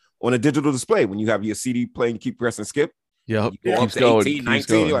on a digital display when you have your CD playing, keep pressing skip. Yep. You go up to 18,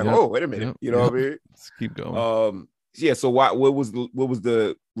 19, you're like, oh, wait a minute. You know what I mean? Let's keep going. So what was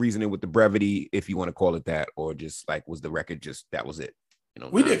the reasoning with the brevity, if you want to call it that, or just like was the record just that was it?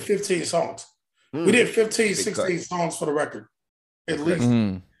 We did 15 songs. We did 15, 16 songs for the record, at least.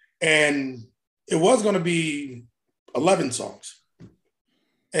 And it was going to be 11 songs.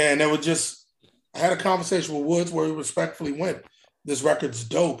 And it was just, I had a conversation with Woods where he respectfully went, this record's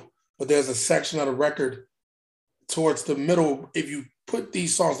dope, but there's a section of the record towards the middle. If you put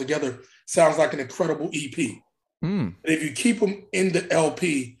these songs together, sounds like an incredible EP. If you keep them in the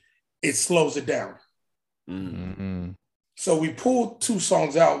LP, it slows it down. So we pulled 2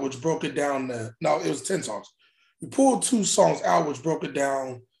 songs out, which broke it down. It was 10 songs. We pulled 2 songs out, which broke it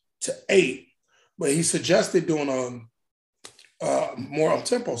down to 8. But he suggested doing a more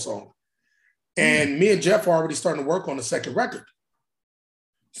up-tempo song. And me and Jeff are already starting to work on the second record.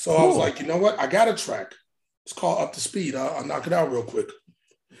 So I was like, you know what? I got a track. It's called Up to Speed. I'll knock it out real quick.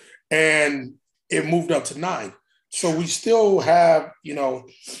 And it moved up to 9. So we still have,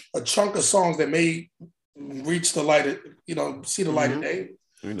 a chunk of songs that may reach the light, see the light of day.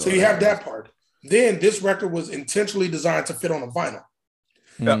 So you have that part. Then this record was intentionally designed to fit on a vinyl.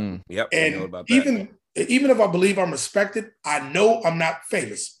 Yep. And I know about that. Even if I believe I'm respected, I know I'm not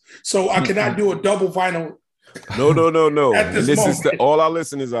famous. So I cannot do a double vinyl. No. At this is moment. all our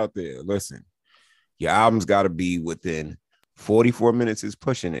listeners out there. Listen, your album's got to be within 44 minutes is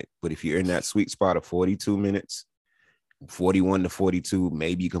pushing it. But if you're in that sweet spot of 42 minutes, 41 to 42,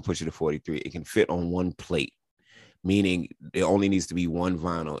 maybe you can push it to 43. It can fit on one plate, meaning there only needs to be one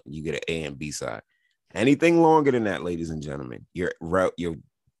vinyl. You get an A and B side. Anything longer than that, ladies and gentlemen, you're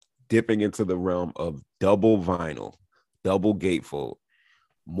dipping into the realm of double vinyl, double gatefold,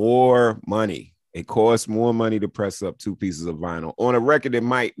 more money. It costs more money to press up 2 pieces of vinyl on a record that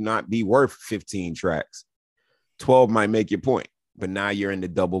might not be worth 15 tracks. 12 might make your point, but now you're in the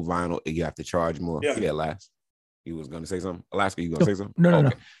double vinyl and you have to charge more. Yeah, Last. You was going to say something? Alaska, you going to say something? No.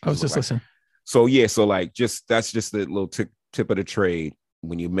 I was just listening. So that's just a little tip of the trade.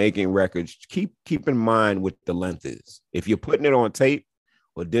 When you're making records, keep in mind what the length is. If you're putting it on tape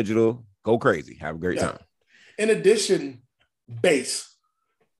or digital, go crazy. Have a great time. In addition, bass.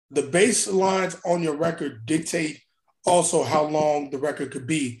 The bass lines on your record dictate also how long the record could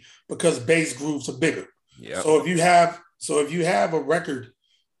be because bass grooves are bigger. Yeah. So if you have a record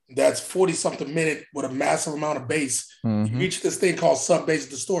that's 40 something minute with a massive amount of bass, you reach this thing called sub bass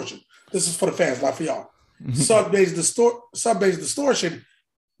distortion. This is for the fans, not for y'all. Sub bass distortion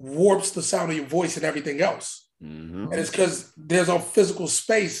warps the sound of your voice and everything else. And it's because there's a physical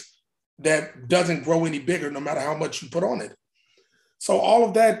space that doesn't grow any bigger no matter how much you put on it. So all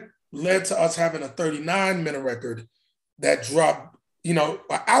of that led to us having a 39-minute record that dropped, an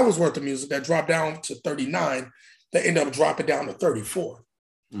hour's worth of music that dropped down to 39, that ended up dropping down to 34.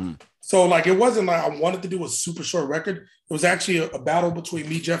 So like, it wasn't like I wanted to do a super short record. It was actually a battle between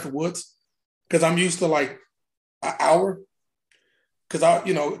me, Jeff, and Woods, because I'm used to like an hour.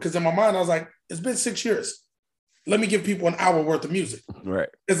 Because in my mind, I was like, it's been 6 years. Let me give people an hour worth of music. Right.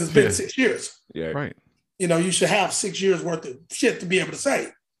 Because it's been 6 years. Yeah. Right. You should have 6 years worth of shit to be able to say.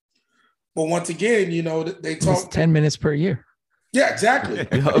 But once again, they talk 10 minutes per year. Yeah, exactly.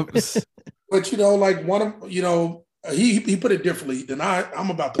 But like one of he put it differently than I'm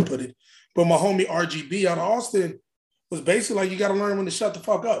about to put it. But my homie RGB out of Austin was basically like, you got to learn when to shut the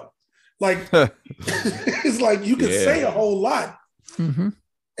fuck up. Like it's like you can say a whole lot, and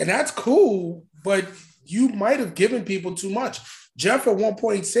that's cool, but you might have given people too much. Jeff at one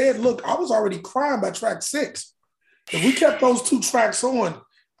point said, "Look, I was already crying by track 6. If we kept those 2 tracks on,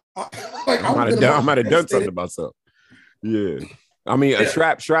 I might have done something about something." Yeah, I mean,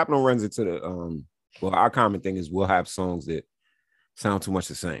 Shrapnel runs into the our common thing is we'll have songs that sound too much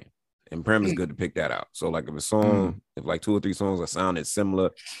the same, and Prem is good to pick that out. So like if a song, if like 2 or 3 songs are sounding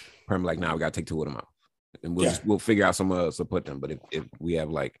similar, Prem like, now we gotta take 2 of them out, and we'll figure out somewhere else to put them. But if we have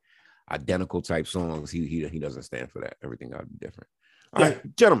like identical type songs, he doesn't stand for that. Everything gotta be different. All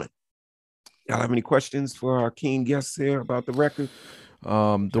right, gentlemen, y'all have any questions for our keen guests here about the record?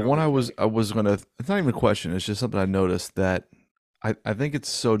 The one I was gonna, it's not even a question, it's just something I noticed that I think it's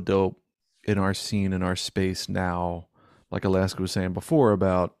so dope in our scene, in our space now, like Alaska was saying before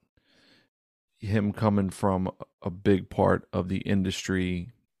about him coming from a big part of the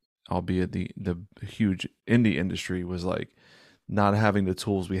industry, albeit the huge indie industry, was like not having the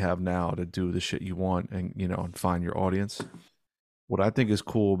tools we have now to do the shit you want and and find your audience. What I think is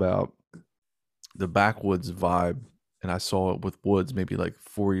cool about the Backwoods vibe, and I saw it with Woods maybe like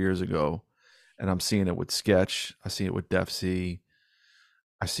 4 years ago, and I'm seeing it with Sketch, I see it with Def C,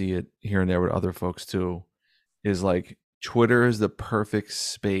 I see it here and there with other folks too, is like Twitter is the perfect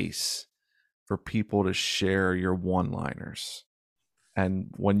space for people to share your one-liners. And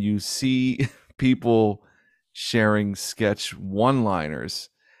when you see people sharing Sketch one-liners,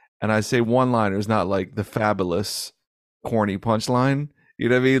 and I say one-liners, not like the fabulous corny punchline, you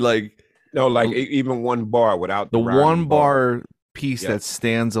know what I mean? Like, no, like even one bar without the one bar piece that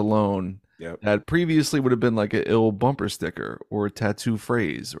stands alone. Yep. That previously would have been like an ill bumper sticker or a tattoo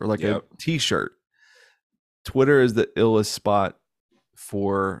phrase or like a t-shirt. Twitter is the illest spot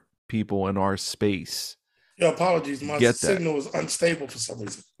for people in our space. Yeah, apologies. My signal was unstable for some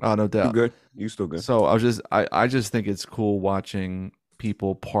reason. Oh, no doubt. You good? You still good. So I just think it's cool watching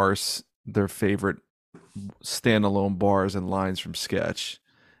people parse their favorite standalone bars and lines from Sketch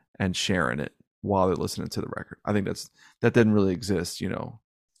and sharing it while they're listening to the record. I think that didn't really exist,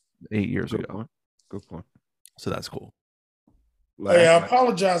 8 years ago. Good point. So that's cool. Hey, I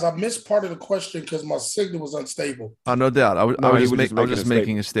apologize. I missed part of the question because my signal was unstable. Oh, no doubt. I was just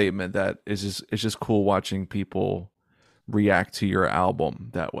making a statement that it's just cool watching people react to your album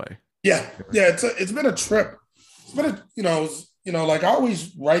that way. Yeah. It's been a trip. It's been like I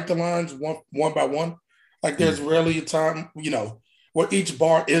always write the lines one by one. Like there's rarely a time, where each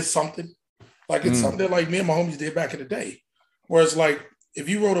bar is something. Like it's something like me and my homies did back in the day. Whereas like if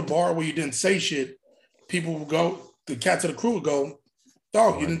you wrote a bar where you didn't say shit, people would go, the cats of the crew would go,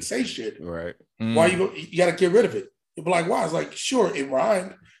 dog, you didn't say shit. Right. Why you got to get rid of it? You'd be like, why? It's like, sure, it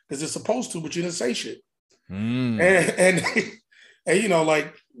rhymed because it's supposed to, but you didn't say shit. And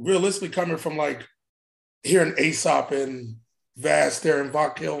like realistically coming from like hearing Aesop and Vast there and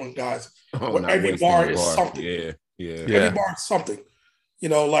Vok Hill and guys, where every bar is something. Yeah. Every bar is something.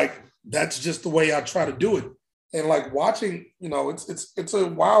 Like that's just the way I try to do it. And like watching, it's a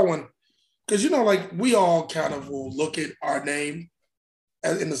wild one. Because, like we all kind of will look at our name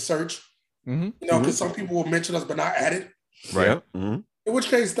in the search, because some people will mention us but not add it. Right. In which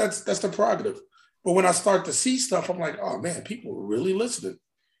case, that's the prerogative. But when I start to see stuff, I'm like, oh man, people are really listening.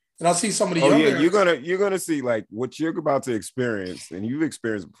 And I see some of the younger. You're gonna see like what you're about to experience, and you've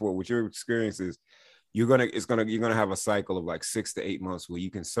experienced before. What your experience is, you're gonna have a cycle of like 6 to 8 months where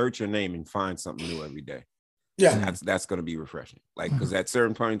you can search your name and find something new every day. Yeah. That's going to be refreshing. Like, because at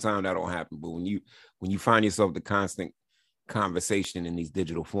certain point in time that don't happen. But when you find yourself the constant conversation in these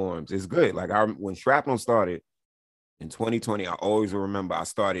digital forums, it's good. Like when Shrapnel started in 2020, I always will remember I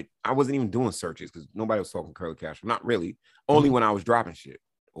wasn't even doing searches because nobody was talking Curly Castro. Not really. Only when I was dropping shit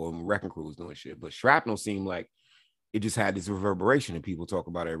or when Wrecking Crew was doing shit. But Shrapnel seemed like it just had this reverberation and people talk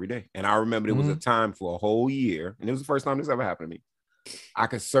about it every day. And I remember there was a time for a whole year, and it was the first time this ever happened to me. I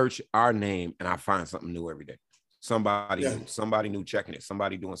could search our name and I find something new every day. Somebody new checking it,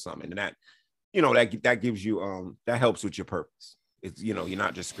 somebody doing something. And that, that gives you, that helps with your purpose. It's, you're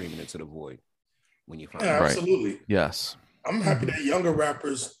not just screaming into the void when you find it. Absolutely. Yes. I'm happy that younger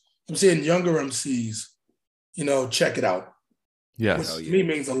rappers, I'm seeing younger MCs, check it out. Yes. Which to me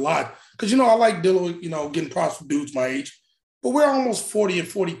means a lot. Because, I like dealing with, getting props from dudes my age, but we're almost 40 and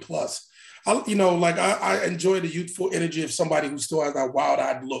 40 plus. I enjoy the youthful energy of somebody who still has that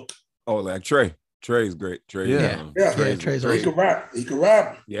wild-eyed look. Oh, like Trey. Trey's great. Trey's Trey's he can rap. He can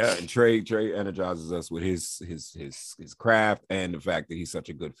rap. Yeah, and Trey energizes us with his craft and the fact that he's such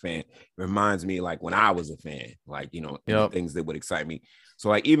a good fan. It reminds me like when I was a fan, like things that would excite me. So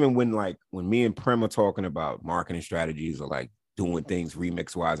like even when me and Prim are talking about marketing strategies or like doing things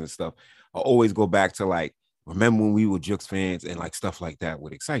remix wise and stuff, I always go back to like remember when we were Jux fans and like stuff like that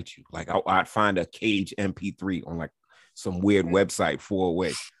would excite you. Like I'd find a Cage MP3 on like some weird website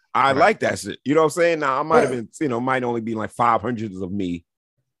 4away. I like that shit. You know what I'm saying? Now I might have been, might only be like 500s of me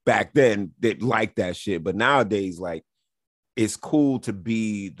back then that like that shit. But nowadays, like it's cool to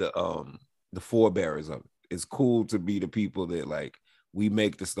be the forebearers of it. It's cool to be the people that like we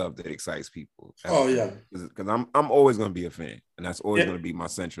make the stuff that excites people. Because I'm always gonna be a fan, and that's always gonna be my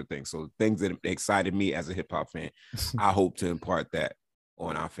central thing. So things that excited me as a hip hop fan, I hope to impart that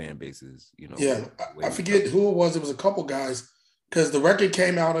on our fan bases. I forget who it was. It was a couple guys. Because the record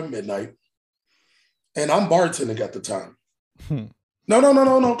came out at midnight, and I'm bartending at the time.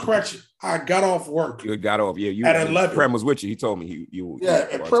 No, correction. I got off work. You got off, you at 11. Prem was with you. He told me you.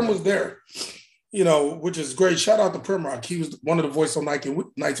 And Prem was there. Which is great. Shout out to Prem Rock. He was one of the voice on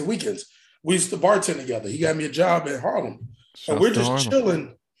nights and weekends. We used to bartend together. He got me a job at Harlem, and we're just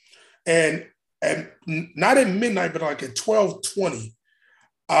chilling. And not at midnight, but like at 12:20,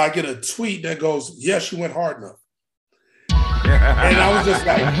 I get a tweet that goes, "Yes, you went hard enough." And I was just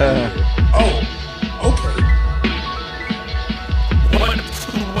like, oh, okay. 1,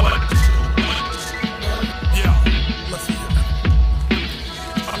 2, 1, 2, 1. Yeah, let's see it.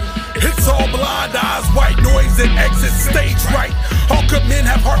 It's all blind eyes, white noise, and exit stage right. All good men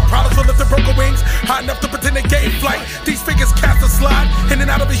have heart problems, so lift their broken wings high enough to pretend they gave flight. These figures cast a slide in and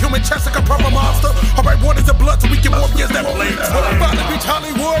out of a human chest like a proper monster. All right, waters and blood so we get more years that blame. Finally reach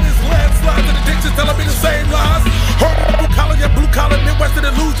Hollywood is landslides and addictions telling me the same lies. Blue collar Midwestern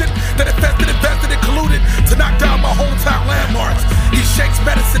illusion that infested, invested, and colluded to knock down my hometown landmarks. He shakes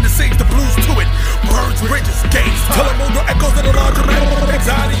medicine and sings the blues to it. Burns bridges, gates, telemonal echoes in the laundromat.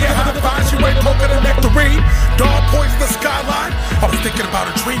 Anxiety and high five, she ain't poking a nectarine. Dawn points the skyline. I was thinking about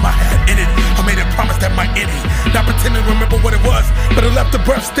a dream I had in it. I made a promise that might end it. Not pretending to remember what it was, but it left the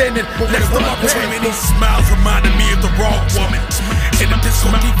breath standing next to my pen. And these smiles reminded me of the wrong woman. In the disco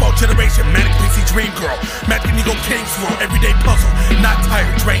default generation, manic pixie dream girl, magic Ego King's world, everyday puzzle, not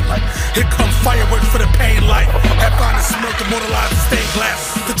tired, drain light. Here comes fireworks for the pain light. Have fun and smirk, immortalized in stained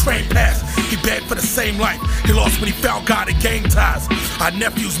glass. The train passed, he begged for the same life. He lost when he found God and gang ties. Our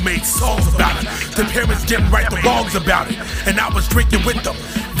nephews made songs about it. The parents didn't write the wrongs about it. And I was drinking with them,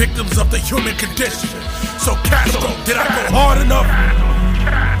 victims of the human condition. So Castro, did I go hard enough?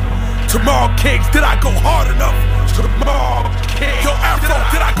 Tomorrow Kings, did I go hard enough? Tomorrow Kings, yo Afro,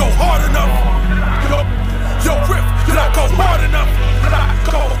 did I go hard enough? Yo Riff, did I go hard enough?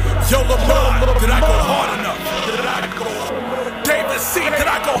 Yo Lamar, did I go hard enough? David C, did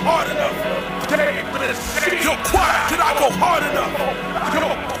I go hard enough? Yo Quiet, did I go hard enough?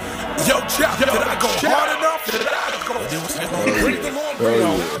 Yo Jeff, did I go hard enough?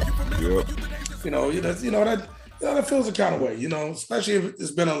 That feels a kind of way, especially if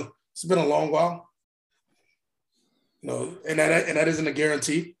it's been a long while. And that isn't a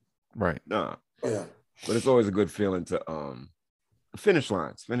guarantee. Right. Nah. Oh, yeah. But it's always a good feeling to finish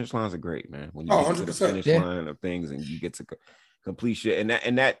lines. Finish lines are great, man. When you get to the finish line of things and you get to complete shit.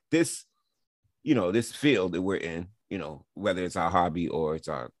 And that this field that we're in, whether it's our hobby or it's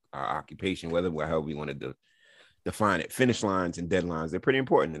our occupation, however we want to define it, finish lines and deadlines, they're pretty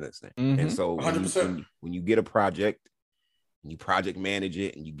important in this thing. Mm-hmm. And so when you get a project and you project manage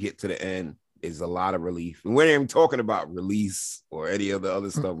it and you get to the end, is a lot of relief. And we're not even talking about release or any of the other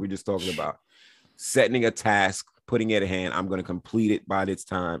stuff. We're just talking about setting a task, putting it at hand. I'm going to complete it by this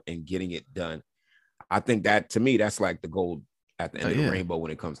time and getting it done. I think that to me, that's like the gold at the end of the Yeah. rainbow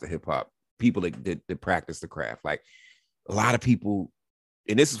when it comes to hip hop. People that practice the craft. Like a lot of people,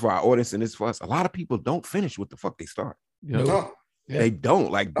 and this is for our audience and this is for us, a lot of people don't finish what the fuck they start. Yep. No. Yeah. They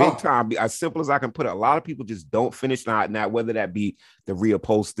don't, like big time. As simple as I can put it, a lot of people just don't finish not whether that be the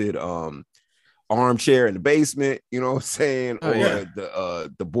reupholstered armchair in the basement, you know what I'm saying, Oh, or yeah.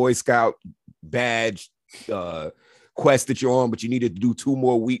 the Boy Scout badge quest that you're on, but you needed to do 2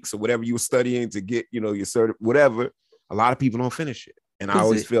 more weeks or whatever you were studying to get, you know, your cert, whatever. A lot of people don't finish it, and I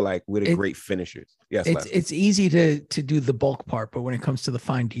always feel like we're the great finishers. Yes, it's easy to do the bulk part, but when it comes to the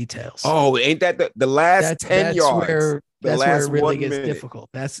fine details, oh, ain't that the last 10 yards? That's where it really gets difficult.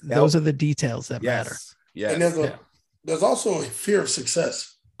 Those are the details that matter. Yes. And there's also a fear of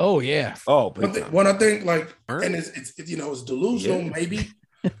success. Oh yeah. Oh, when I think like, and it's you know, it's delusional maybe,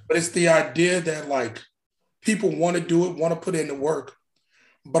 but it's the idea that like people want to do it, want to put in the work,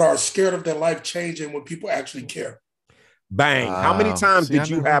 but are scared of their life changing when people actually care. Bang. How many times did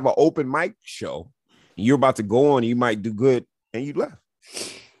you have an open mic show? You're about to go on, you might do good, and you left.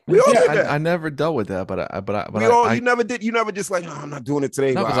 We all did that. I never dealt with that, but you never did. You never just like, no, I'm not doing it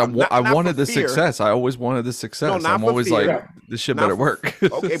today. No, because I wanted the success. I always wanted the success. I'm always like, this shit better work.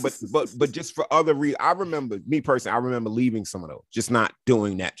 Okay, but just for other reasons. I remember me personally. I remember leaving some of those, just not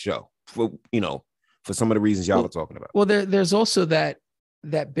doing that show for for some of the reasons y'all are talking about. Well, there's also that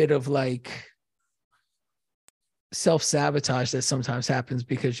bit of like self-sabotage that sometimes happens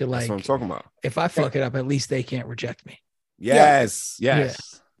because you're like, that's what I'm talking about. If I fuck it up, at least they can't reject me. Yes. Yeah.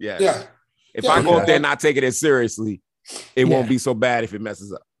 If I go up there and not take it as seriously, it won't be so bad if it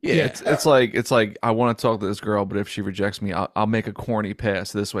messes up. Yeah, it's like I want to talk to this girl, but if she rejects me, I'll make a corny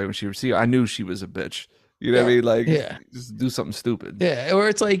pass this way when she see. I knew she was a bitch. You know what I mean? Like, just do something stupid. Yeah, or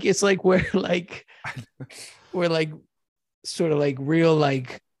it's like we're like sort of like real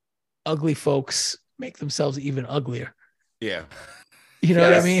like ugly folks make themselves even uglier. Yeah, you know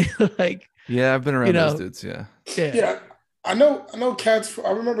what I mean? Like, yeah, I've been around those dudes. Yeah. I know cats. I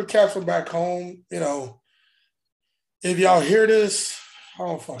remember cats from back home. You know, if y'all hear this, I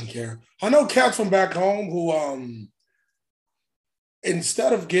don't fucking care. I know cats from back home who,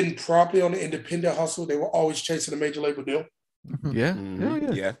 instead of getting properly on the independent hustle, they were always chasing a major label deal. Yeah.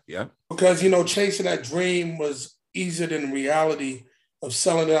 Because chasing that dream was easier than reality of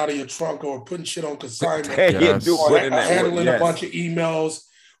selling it out of your trunk or putting shit on consignment, or handling a bunch of emails.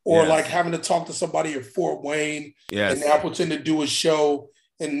 Or like having to talk to somebody at Fort Wayne and the opportunity to do a show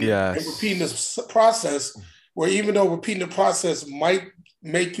and repeating this process where even though repeating the process might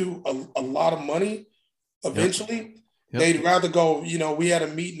make you a lot of money eventually, they'd rather go, we had a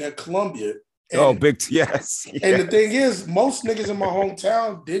meeting at Columbia. And, yes. And the thing is, most niggas in my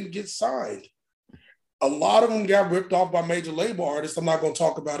hometown didn't get signed. A lot of them got ripped off by major label artists. I'm not going to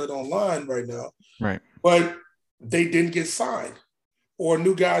talk about it online right now. Right. But they didn't get signed. Or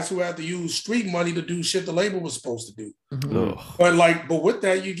new guys who had to use street money to do shit the label was supposed to do. Mm-hmm. But with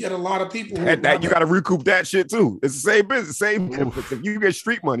that, you get a lot of people who you got to recoup that shit too. It's the same business, same business. If you get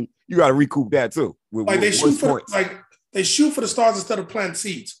street money, you got to recoup that too. They shoot for the stars instead of planting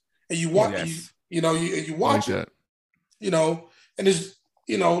seeds, and you watch, you watch it, and it's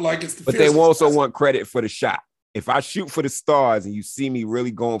it's the. But they also want credit for the shot. If I shoot for the stars and you see me really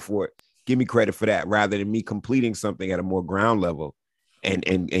going for it, give me credit for that rather than me completing something at a more ground level. And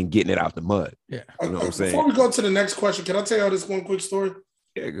getting it out the mud. Yeah. You know what I'm saying? Before we go to the next question, can I tell y'all this one quick story?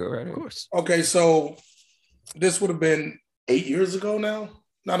 Yeah, go right ahead. Of course. Okay, so this would have been 8 years ago now.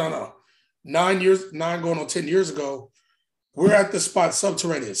 No. 9 going on 10 years ago. We're at the spot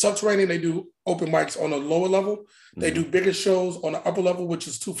Subterranean. Subterranean, they do open mics on the lower level. They do bigger shows on the upper level, which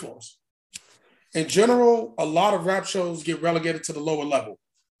is 2 floors. In general, a lot of rap shows get relegated to the lower level.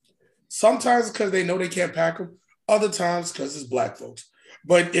 Sometimes because they know they can't pack them. Other times because it's black folks.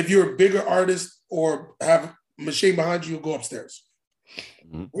 But if you're a bigger artist or have a machine behind you, you'll go upstairs.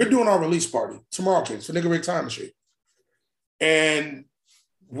 Mm-hmm. We're doing our release party tomorrow, kids, for Nigga Rick Time Machine. And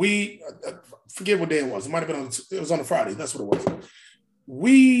we, forget what day it was. It might have been it was on a Friday. That's what it was.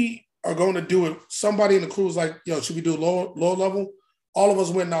 We are going to do it. Somebody in the crew was like, yo, should we do low level? All of us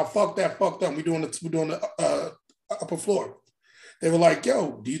went, now fuck that, fuck them. We're doing the upper floor. They were like,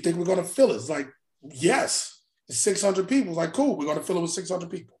 yo, do you think we're going to fill it? It's like, yes. 600 people. Like, cool, we're going to fill it with 600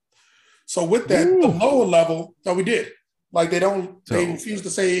 people. So with that, the lower level, no, we did. Like, they refused to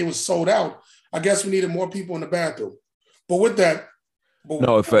say it was sold out. I guess we needed more people in the bathroom. But with that,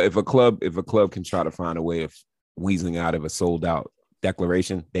 if a club can try to find a way of weaseling out of a sold out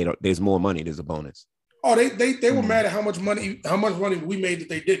declaration, there's more money. There's a bonus. Oh, they were mad at how much money we made that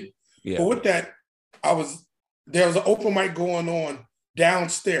they didn't. Yeah. But with that, there was an open mic going on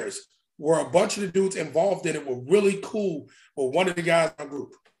downstairs. where a bunch of the dudes involved in it were really cool with one of the guys in our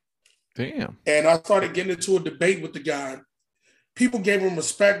group. Damn. And I started getting into a debate with the guy. People gave him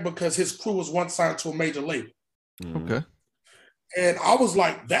respect because his crew was once signed to a major label. Okay. And I was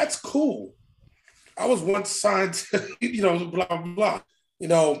like, that's cool. I was once signed to, blah, blah,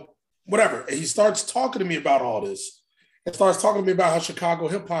 blah, whatever. And he starts talking to me about all this and starts talking to me about how Chicago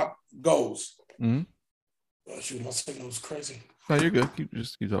hip hop goes. Mm-hmm. Oh, shoot, my signal was crazy. No, you're good.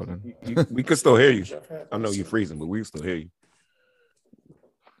 Just keep talking. We could still hear you. I know you're freezing, but we can still hear you.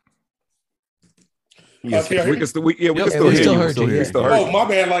 Yes, we can still hear you. Oh, my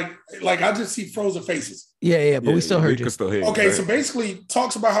bad. Like I just see frozen faces. Yeah, but we still heard you. Still hear okay, so basically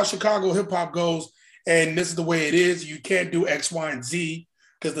talks about how Chicago hip hop goes, and this is the way it is. You can't do X, Y, and Z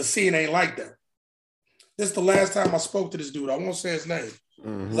because the scene ain't like that. This is the last time I spoke to this dude. I won't say his name.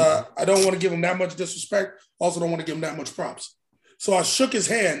 Mm-hmm. I don't want to give him that much disrespect. Also, don't want to give him that much props. So I shook his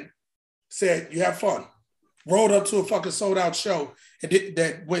hand, said, "You have fun." Rolled up to a fucking sold out show and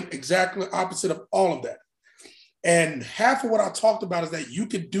that went exactly opposite of all of that. And half of what I talked about is that you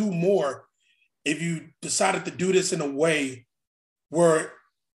could do more if you decided to do this in a way where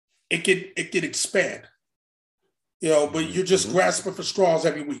it could expand. But you're just grasping for straws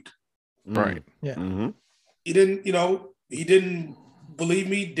every week. Right. Yeah. Mm-hmm. He didn't believe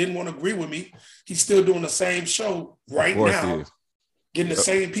me, didn't want to agree with me. He's still doing the same show right now, getting the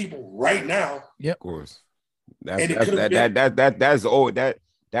same people right now. Yep. Of course. That's always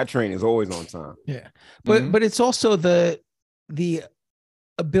that train is always on time. Yeah. But it's also the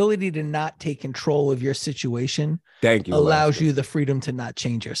ability to not take control of your situation. Thank you. Allows you the freedom to not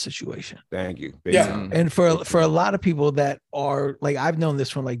change your situation. Thank you. Yeah. And for a lot of people that are like, I've known this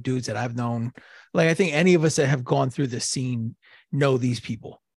from like dudes that I've known, like I think any of us that have gone through this scene know these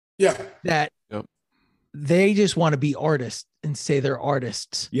people. Yeah. That they just want to be artists and say they're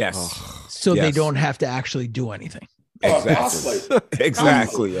artists. Yes. So they don't have to actually do anything. Exactly.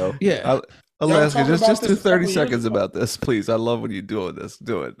 Exactly, yo. Yeah. Alaska, just do 30 years seconds ago. about this, please. I love when you doing this.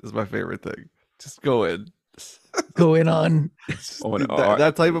 Do it. It's my favorite thing. Just go in. Go in on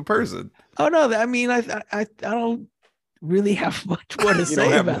that type of person. Oh no, I mean I don't really have much more to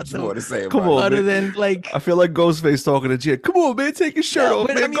say about them. Come on, other man. than like I feel like Ghostface talking to Jid. Come on, man, take your shirt off,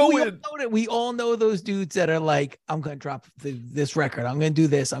 man. I mean, Go in. We all know those dudes that are like, I'm gonna drop this record, I'm gonna do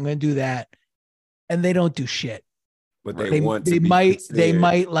this, I'm gonna do that, and they don't do shit. But they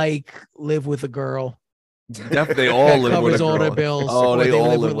might like live with a girl. Definitely all live covers with a all girl. their bills. Oh, or they all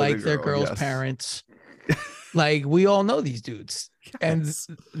live live with like a their girl, girl's yes. parents. Like we all know these dudes, and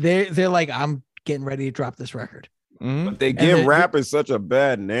they're like, I'm getting ready to drop this record. Mm-hmm. But they give rappers such a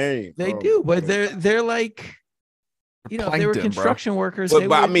bad name. They do, but they're like, if they were construction workers.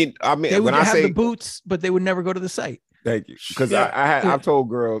 But I mean, they would when I have say the boots, but they would never go to the site. Thank you. Because I've told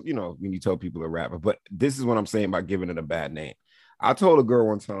girls, when you tell people a rapper, but this is what I'm saying about giving it a bad name. I told a girl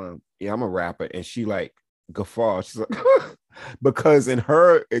one time, yeah, I'm a rapper, and she like guffawed. She's like, because in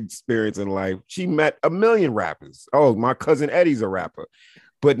her experience in life, she met a million rappers. Oh, my cousin Eddie's a rapper,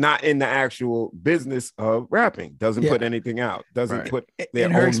 but not in the actual business of rapping. Doesn't put anything out. Doesn't put their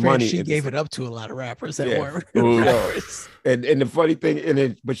in her own money. She gave it up to a lot of rappers that weren't Ooh. rappers. And the funny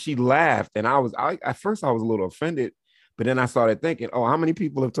thing, but she laughed, and at first I was a little offended. But then I started thinking, how many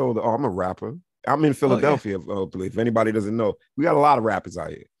people have told her, I'm a rapper? I'm in Philadelphia, if anybody doesn't know. We got a lot of rappers out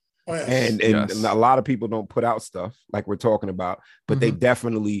here. Oh, yeah. And a lot of people don't put out stuff like we're talking about, but they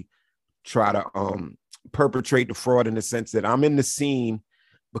definitely try to perpetrate the fraud in the sense that I'm in the scene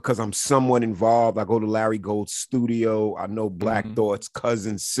because I'm somewhat involved. I go to Larry Gold's studio. I know Black Thought's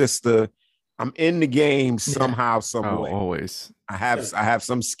cousin, sister. I'm in the game somehow, some way. Always. I have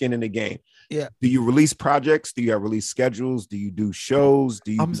some skin in the game. Yeah. Do you release projects? Do you have release schedules? Do you do shows?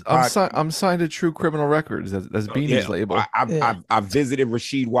 Do you? I'm signed to True Criminal Records. That's Beanie's label. I visited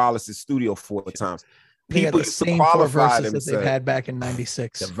Rasheed Wallace's studio 4 times. They got People the same 4 verses that they've had back in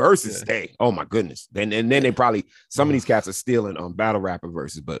 '96. The verses, hey, oh my goodness. Then they probably some of these cats are stealing battle rapper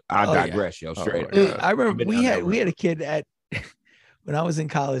verses, but I digress, yo. Straight. I remember we had a kid at when I was in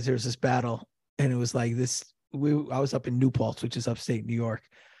college. There was this battle, and it was like this. I was up in New Paltz, which is upstate New York.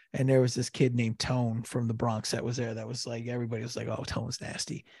 And there was this kid named Tone from the Bronx that was there. That was like, everybody was like, oh, Tone's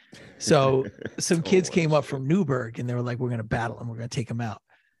nasty. So some kids came up from Newburgh and they were like, we're going to battle him. We're going to take him out.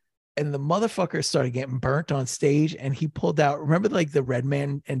 And the motherfucker started getting burnt on stage. And he pulled out, remember like the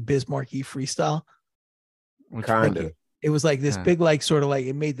Redman and Biz Markie freestyle? Kind of. It was like this big, like sort of like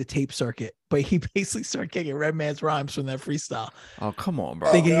it made the tape circuit, but he basically started kicking Redman's rhymes from that freestyle. Oh, come on,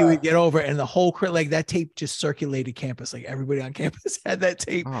 bro. Thinking he would get over it, and the whole like that tape just circulated campus. Like everybody on campus had that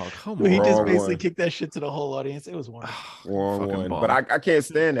tape. Oh, come He on. just basically kicked that shit to the whole audience. It was wonderful. Wrong Fucking one. bum. But I can't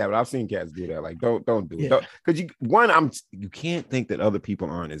stand that. But I've seen cats do that. Like, don't do Yeah. it. Because you can't think that other people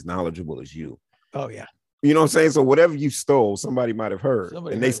aren't as knowledgeable as you. Oh yeah. You know what I'm saying? So whatever you stole, somebody might have heard.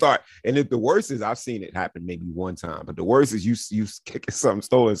 Somebody and they heard. start. And if the worst is, I've seen it happen maybe one time, but the worst is you kicking something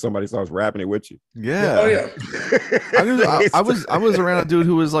stolen, somebody starts rapping it with you. Yeah. Oh yeah. I was around a dude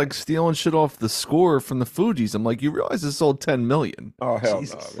who was like stealing shit off the score from the Fugees. I'm like, you realize this sold 10 million? Oh hell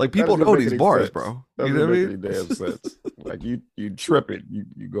Jesus. no! man. Like That people doesn't know make these any bars, sense. bro. Doesn't You know what I make mean? any damn sense. Like you trip it.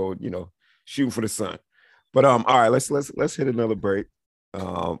 You go, shooting for the sun. But all right, let's hit another break.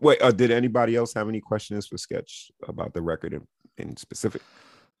 Did anybody else have any questions for Sketch about the record in specific?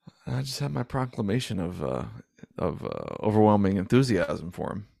 I just had my proclamation of overwhelming enthusiasm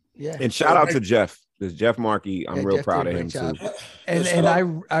for him. Yeah. And shout out to Jeff. This Jeff Markey. I'm Yeah, real Jeff proud did of a him great too. job. And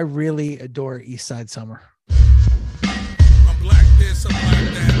I really adore East Side Summer. I'm black this, I'm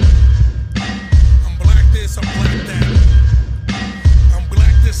black that. I'm black this, I'm black that. I'm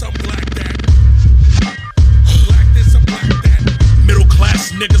black this, I'm black that. I'm black this, I'm black that. Middle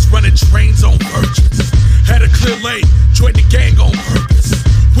class niggas running trains on virgins. Had a clear lane, joined the gang on purpose.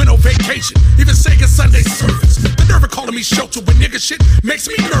 Went on vacation, even sang a Sunday service. The nerve of calling me shelter when nigga shit makes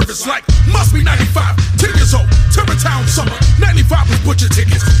me nervous. Like, must be 95, 10 years old, Terrortown summer. 95 was butcher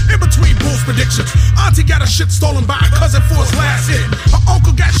tickets, in between Bulls predictions. Auntie got her shit stolen by a cousin for his last hit. Her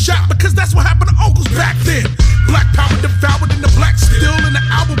uncle got shot because that's what happened to uncles back then. Black power devoured in the black still in the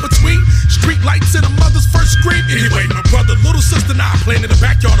album between street lights and a mother's first scream. Anyway, my brother, little sister and I playing in the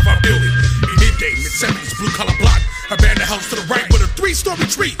backyard of our building. Midday, mid-70s, blue collar block. Abandoned house to the right with a 3-story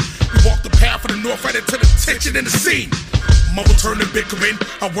tree. We walked the path of the north right into the tension in the scene. Mumble turned to bickering,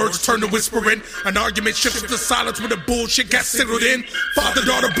 our words turned to whispering. An argument shifted to silence when the bullshit got settled in. Father,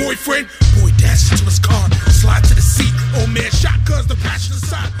 daughter, boyfriend. Boy dashed into his car, slide to the seat. Old man shot cuz the passion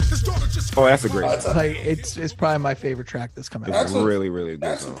aside. His daughter just. Oh, that's a great. Like it's probably my favorite track that's come out. It's really good.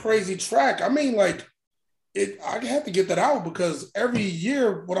 That's a song. crazy track. I mean, like, I have to get that out because every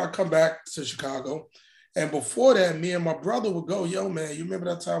year when I come back to Chicago, and before that, me and my brother would go, yo, man, you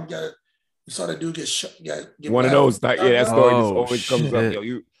remember that time we saw that dude get shot? Get One of those, that story just Oh, always comes up. shit. Yo,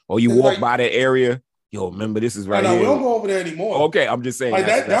 you It's walk like- by that area. Yo, remember this is right No, we here. don't go over there anymore. Okay, I'm just saying. Like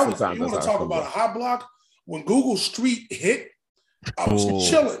that was, sometimes you want that's to how it talk comes about a up. hot block? When Google Street hit, I was Oh.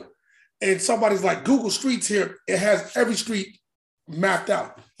 chilling. And somebody's like, Google Streets here, it has every street mapped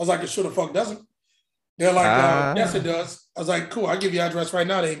out. I was like, it sure the fuck doesn't. They're like, yes, it does. I was like, cool, I'll give you address right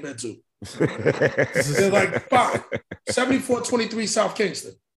now. They ain't been to. They're like, fine. 7423 South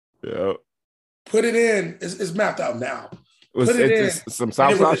Kingston. Yeah. Put it in. It's mapped out now. Was Put it it in. some And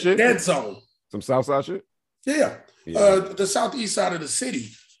South it was Side a shit? dead zone. Some South Side shit? Yeah. Yeah. The southeast side of the city.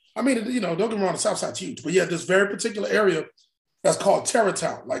 I mean, don't get me wrong, the south side's huge, but yeah, this very particular area that's called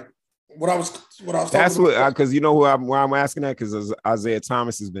Terrortown. Like what I was That's talking what, about. because you know why I'm asking that, because Isaiah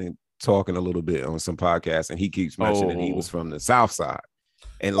Thomas has been talking a little bit on some podcasts, and he keeps mentioning he was from the South Side,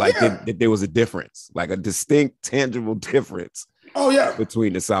 and like yeah. that there was a difference, like a distinct, tangible difference Oh yeah.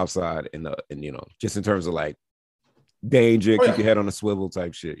 between the South Side and just in terms of like danger, Oh, keep yeah. your head on the swivel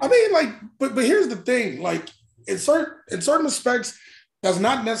type shit. I mean, like, but here's the thing, like in certain respects, that's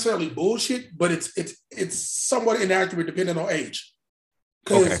not necessarily bullshit, but it's somewhat inaccurate depending on age.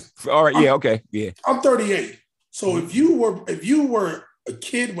 Okay, all right, yeah, okay, yeah. I'm 38. So if you were a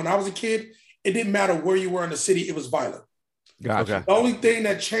kid when I was a kid, it didn't matter where you were in the city, it was violent. Gotcha. Okay. The only thing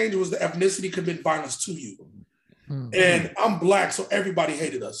that changed was the ethnicity commit violence to you. And I'm black, so everybody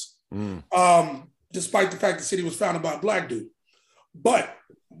hated us. Despite the fact the city was founded by a black dude. But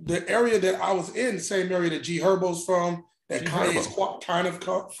the area that I was in, the same area that G Herbo's from, that Kanye's kind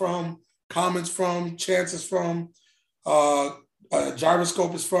of from, Common's from, Chance is from,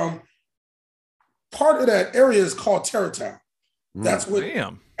 Gyroscope is from. Part of that area is called Terrortown. That's what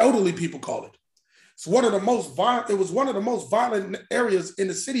Damn. elderly people call it. It's one of the most violent. It was one of the most violent areas in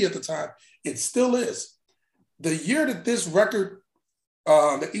the city at the time. It still is. The year that this record,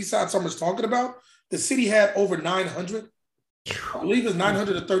 the East Side Summer's talking about, the city had over 900. I believe it's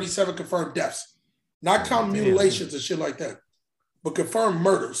 937 confirmed deaths, not counting mutilations and shit like that, but confirmed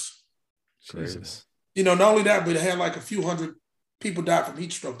murders. Jesus. Not only that, but it had like a few hundred people died from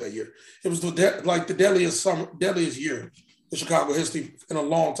heat stroke that year. It was the deadliest year in Chicago history in a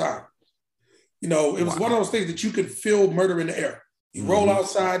long time. It was one of those things that you could feel murder in the air. You roll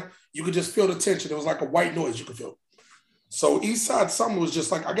outside, you could just feel the tension. It was like a white noise you could feel. So East Side Summer was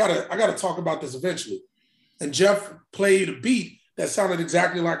just like, I gotta talk about this eventually. and Jeff played a beat that sounded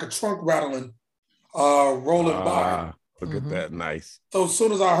exactly like a trunk rattling, rolling by. Look at that. Nice. So as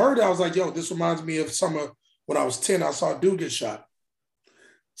soon as I heard it, I was like, yo, this reminds me of summer when I was 10. I saw a dude get shot.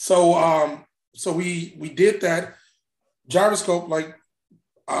 So so we did that. Gyroscope, like,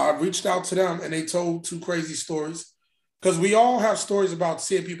 I reached out to them and they told 2 crazy stories. Because we all have stories about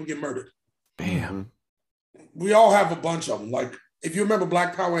seeing people get murdered. Bam. We all have a bunch of them. Like, if you remember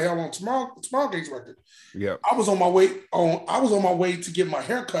Black Power Hell on Tomorrow King's record, yeah, I was on my way to get my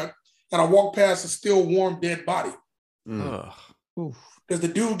hair cut, and I walked past a still warm dead body. Because the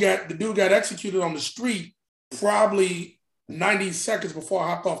dude got executed on the street probably 90 seconds before I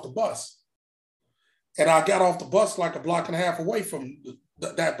hopped off the bus. And I got off the bus like a block and a half away from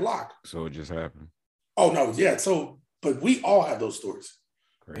that block. So it just happened. Oh, no, yeah. So, but we all have those stories.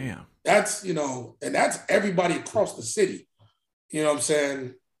 Damn. That's, and that's everybody across the city. You know what I'm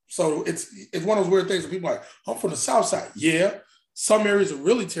saying? So it's one of those weird things where people are like, I'm from the South Side. Yeah, some areas are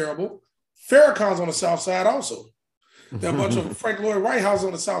really terrible. Farrakhan's on the South Side also. There are a bunch of Frank Lloyd Wright houses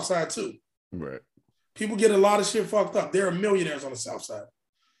on the South Side too. Right. People get a lot of shit fucked up. There are millionaires on the South Side.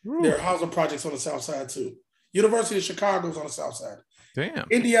 There are housing projects on the South Side too. University of Chicago's on the South Side. Damn.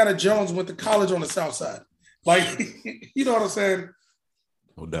 Indiana Jones went to college on the South Side. Like, you know what I'm saying?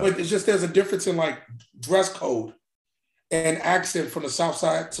 No doubt. But it's just there's a difference in like dress code and accent from the South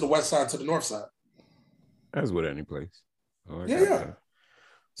Side to the West Side to the North Side. As with any place. Oh, Yeah.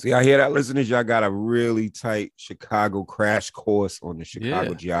 See, I hear that, listeners. Y'all got a really tight Chicago crash course on the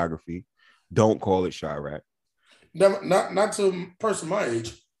Chicago geography. Don't call it Chirac. Not to a person my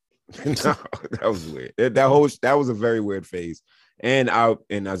age. No, that was weird. That was a very weird phase. And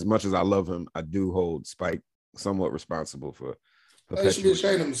as much as I love him, I do hold Spike somewhat responsible for. He should be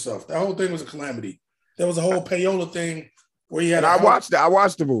ashamed of himself. That whole thing was a calamity. There was a whole payola thing where he had. I watched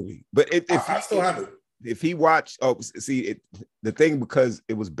the movie, but I still have it. If he watched, the thing, because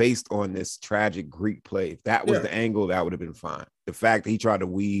it was based on this tragic Greek play. If that was the angle, that would have been fine. The fact that he tried to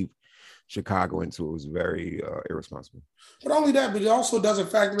weave Chicago into it was very irresponsible. But only that, but it also doesn't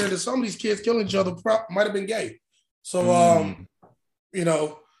factor in that some of these kids killing each other might have been gay. So,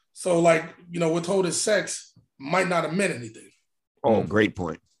 we're told his sex might not have meant anything. Oh, great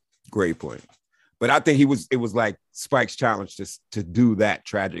point. Great point. But I think it was like Spike's challenge to do that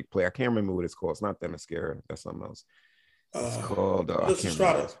tragic play. I can't remember what it's called. It's not Themyscira. That's something else. It's called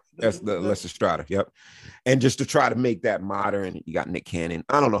Lysistrata. That's the Lysistrata. Yep. And just to try to make that modern, you got Nick Cannon.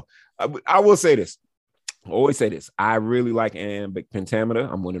 I don't know. I will say this. I always say this. I really like iambic pentameter.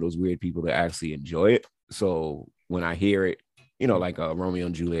 I'm one of those weird people that actually enjoy it. So when I hear it, like Romeo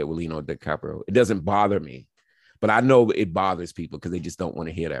and Juliet with Leonardo DiCaprio, it doesn't bother me. But I know it bothers people because they just don't want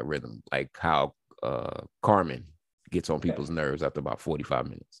to hear that rhythm, like how Carmen gets on people's nerves after about 45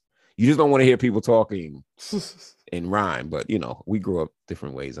 minutes. You just don't want to hear people talking in rhyme, but we grew up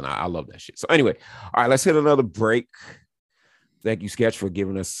different ways, and I love that shit. So anyway, all right, let's hit another break. Thank you, Sketch, for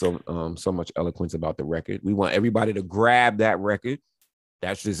giving us so much eloquence about the record. We want everybody to grab that record.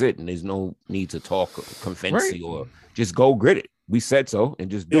 That's just it, and there's no need to talk confancy or just go grit it. We said so,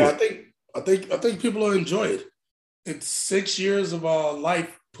 and just do it. I think people will enjoy it. It's 6 years of our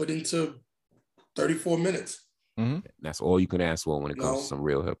life put into 34 minutes. Mm-hmm. That's all you can ask for when it comes to some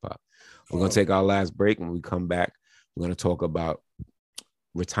real hip hop. We're going to take our last break. When we come back, we're going to talk about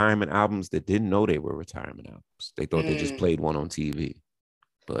retirement albums that didn't know they were retirement albums. They thought they just played one on TV,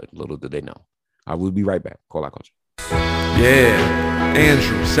 but little did they know. I will be right back. Call Out Culture. Yeah,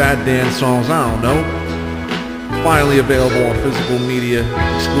 Andrew, Sad Dance Songs, I don't know. Finally available on physical media,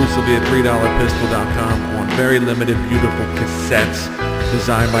 exclusively at $3pistol.com on very limited, beautiful cassettes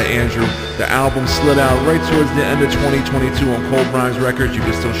designed by Andrew. The album slid out right towards the end of 2022 on Cold Rhymes Records. You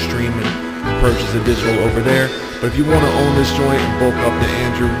can still stream and purchase the digital over there. But if you want to own this joint and bulk up the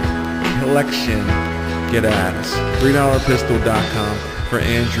Andrew collection, get at us. $3pistol.com for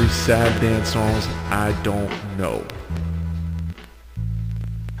Andrew's Sad Dance Songs, I don't know.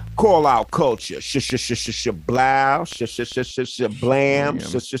 Call Out Culture. Blow. Blam.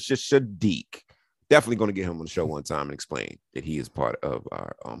 Deek. Definitely going to get him on the show one time and explain that he is part of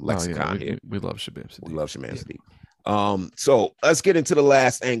our lexicon here. We love Shabam Sadiq. We love Shabam Sadiq. So let's get into the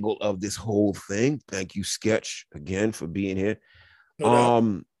last angle of this whole thing. Thank you, Sketch, again for being here.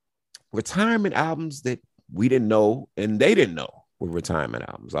 Retirement albums that we didn't know and they didn't know were retirement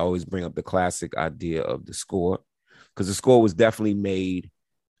albums. I always bring up the classic idea of the score, because the score was definitely made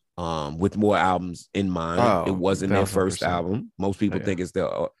with more albums in mind. Oh, It wasn't their first 1000%. album. Most people Yeah. think it's their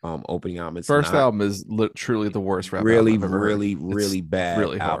opening album. It's First not. album is truly the worst rap really, album I've ever heard. really It's bad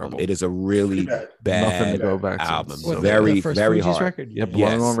really album. horrible. It is a really Pretty bad Nothing to go back to. album. It's What, so very, the first very Fugees hard. record? Yeah, Blood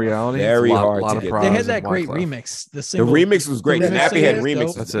Yes. on Reality. Very It's a hard lot to of get problems They had with that great Wyclef. remix. The The single, remix was great. The remix Nappy they Head had, remix,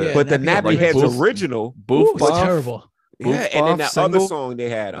 dope. That's it. Yeah, but the Nappy Head Nappy Head's remix original, Boof was Buff. terrible. yeah, Boof and then Buff that single? other song they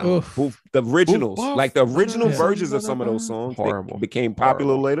had, Oof. the originals, Boof Buff. like the original Yeah. versions of some of those songs, Horrible. that became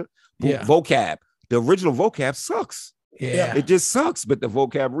popular Horrible. later. Yeah. Vocab, the original Vocab sucks. Yeah. It just sucks, but the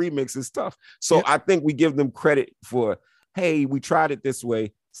Vocab remix is tough. So Yep. I think we give them credit for, hey, we tried it this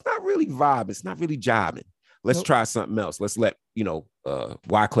way. It's not really vibe. It's not really jiving. Let's Nope. try something else. Let's let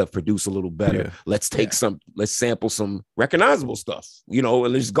Wyclef produce a little better. Yeah. Let's take let's sample some recognizable stuff, and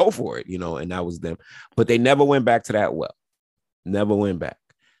let's go for it, and that was them. But they never went back to that well. Never went back.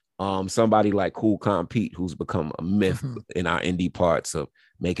 Somebody like Kool Khan Pete, who's become a myth in our indie parts of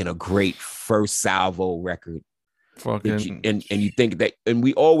making a great first salvo record. Fucking And you think that, and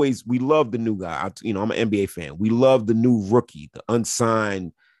we love the new guy. I'm an NBA fan. We love the new rookie, the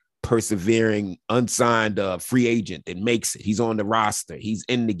unsigned, persevering, unsigned free agent that makes it. He's on the roster. He's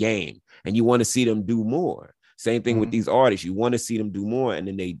in the game, and you want to see them do more. Same thing with these artists. You want to see them do more, and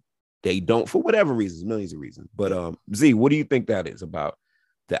then they don't for whatever reasons, millions of reasons. But Z, what do you think that is about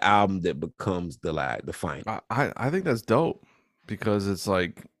the album that becomes the final? I think that's dope because it's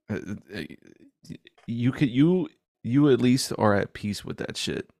like you at least are at peace with that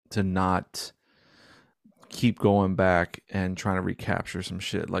shit to not keep going back and trying to recapture some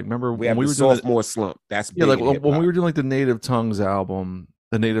shit. Like, remember We when have we the were doing sophomore slump. That's yeah, big like in when hip-hop. we were doing like the Native Tongues album,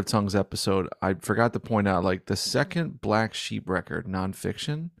 the Native Tongues episode, I forgot to point out like the second Black Sheep record,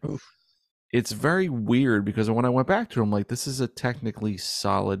 Nonfiction. Oof. It's very weird because when I went back to it, I'm like, this is a technically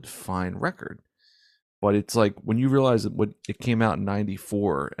solid, fine record. But it's like when you realize that it came out in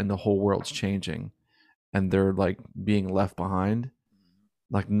 '94 and the whole world's changing and they're like being left behind,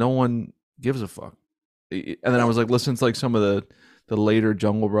 like no one gives a fuck. And then I was like listening to like some of the later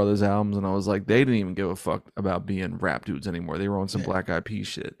Jungle Brothers albums, and I was like, they didn't even give a fuck about being rap dudes anymore. They were on some Black Eyed Peas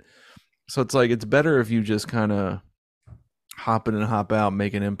shit. So it's like it's better if you just kind of hop in and hop out,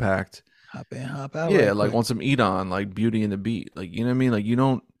 make an impact. Hop in, hop out. Yeah, right like quick. on some Edon, like Beauty and the Beat. Like, you know what I mean? Like, you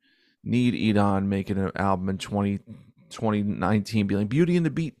don't need Edon making an album in 2019 being like Beauty and the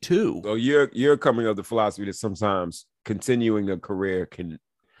Beat 2. So you're coming of the philosophy that sometimes continuing a career can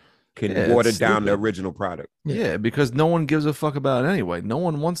Yeah, water it's down the stupid. original product. Yeah, because no one gives a fuck about it anyway. No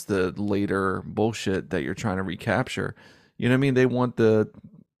one wants the later bullshit that you're trying to recapture. You know what I mean? They want the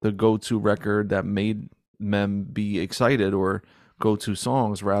go-to record that made them be excited or go-to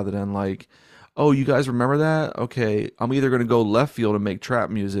songs rather than like, oh, you guys remember that? Okay, I'm either going to go left field and make trap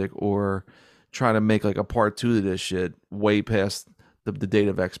music or try to make like a part 2 to this shit way past the date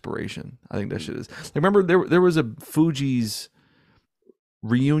of expiration. I think that shit is. Like, remember there was a Fugees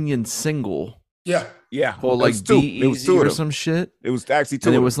reunion single Yeah, called It like was two. Be It was Easy two of or them. some shit. It was actually two.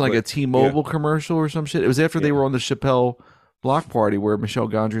 And it of was them, like a but- T-Mobile commercial or some shit. It was after they Yeah. were on the Chappelle block party where Michelle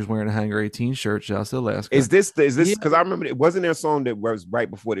Gondry was wearing a Hanger 18 shirt. Shouts to Alaska. Is this Yeah. because I remember it wasn't there a song that was right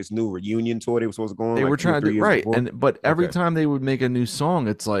before this new reunion tour they were supposed to go on? They like were 2 or trying 3 to do years right, before? but every Okay. time they would make a new song,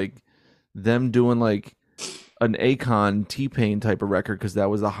 it's like them doing like an Akon T-Pain type of record because that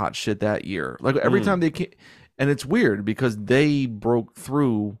was the hot shit that year. Like every time they came, and it's weird because they broke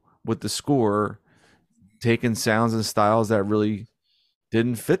through with the score, taking sounds and styles that really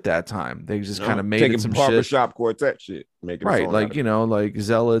didn't fit that time. They just kind of made taking it some shit. barbershop quartet shit, making a Right, song like, out of you it. know, like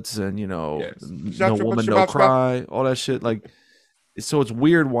Zealots and, you know, Yes. No Shut Woman, your No mouth, Cry, all that shit. Like, so it's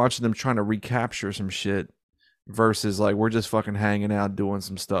weird watching them trying to recapture some shit versus like we're just fucking hanging out doing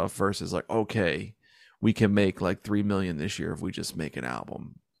some stuff versus like, okay, we can make like 3 million this year if we just make an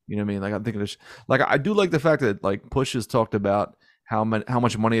album. You know what I mean? Like, I'm thinking this, like, I do like the fact that like Push has talked about how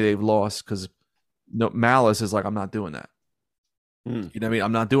much money they've lost because Malice is like, I'm not doing that. You know what I mean?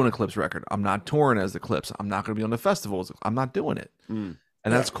 I'm not doing a Clips record. I'm not touring as the Clips. I'm not going to be on the festivals. I'm not doing it. And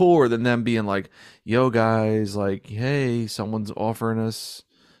that's cooler than them being like, yo, guys, like, hey, someone's offering us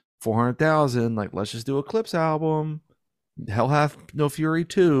 400,000. Like, let's just do a Clips album. Hell Hath No Fury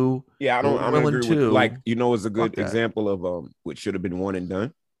 2. Yeah, I don't Willing agree with to. like, you know, it's a good Fuck that. example of what should have been one and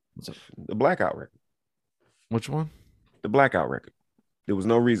done. What's up? The Blackout record. Which one? The Blackout record. There was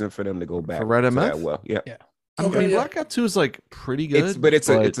no reason for them to go back For Red to MF? that. Well, yeah. I mean, Blackout 2 is like pretty good.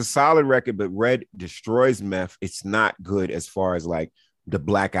 It's a solid record, but Red destroys Meth. It's not good as far as like the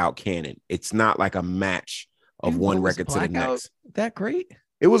Blackout canon. It's not like a match of And one was record to the Blackout next. That great?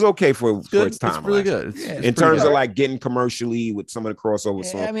 It was okay for its time. It's really last year. good. It's Yeah, it's In pretty terms good. of like getting commercially with some of the crossover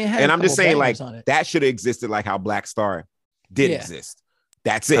songs. I mean, it had And a I'm just couple saying, like, bangers on it. that should have existed like how Black Star did Yeah. exist.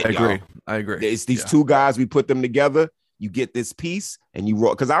 That's it. I agree. Y'all. I agree. It's these two guys. We put them together. You get this piece, and you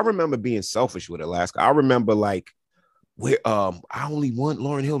roll. Because I remember being selfish with Alaska. I remember like, where I only want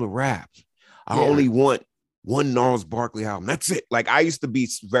Lauryn Hill to rap. I only want one Gnarls Barkley album. That's it. Like I used to be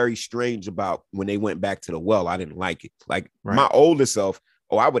very strange about when they went back to the well. I didn't like it. Like my older self.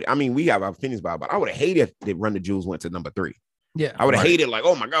 We have our opinions about it, but I would have hated that Run the Jewels went to number 3. Yeah. I would have hated like,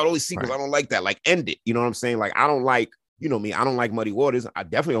 oh my God, all these sequels. I don't like that. Like end it. You know what I'm saying? Like I don't like, you know me, I don't like Muddy Waters. I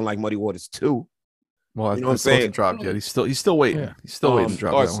definitely don't like Muddy Waters 2. Well, you know what I'm saying? Dropped yet. He's still waiting. Yeah. He's still waiting to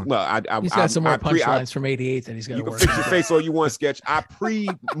drop that one. Well, He's got some more punchlines from '88 that he's got to work. You can fix your face all you want, Sketch. I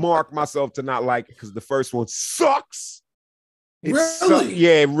pre-mark myself to not like it because the first one sucks. Really?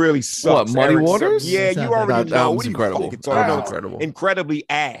 Yeah, it really sucks. What, Muddy Waters? Yeah, you already know. What incredible. Incredible. Incredibly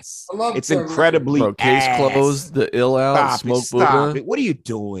ass. I love It's incredibly Bro, Case ass. Closed, The Ill Out, Smoke Stop Buddha. it. What are you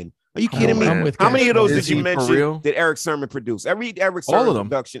doing? Are you kidding me? I'm with How many of those did Is you he for mention real? that Eric Sermon produced? Every Eric All of Sermon them.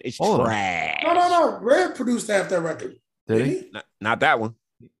 production is All of them. trash. No. Red produced half that record. Did he? Not that one.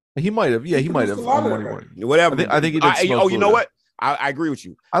 He might have. Yeah, he might have. produced a lot of Muddy that. Waters. Whatever. I think he did Smoke you know Buddha. what? I agree with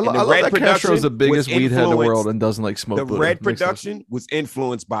you. I And the love Red that production Castro's the biggest was weed head in the influenced- world and doesn't like Smoke The Buddha. Red Makes sense. production was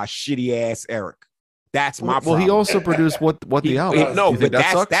influenced by shitty ass Eric. That's my Well, problem. he also produced what the album. No, You think but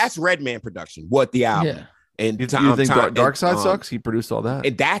that sucks? that's Redman production. What the album? Yeah. And You Tom- think Tom- Dark Side and, sucks? He produced all that.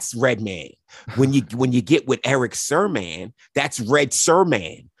 And that's Redman. When you get with Eric Sermon, that's Red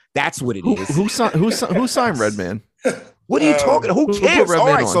Sermon. That's what it is. Who signed Redman? What are you talking? Who who put cares? Redman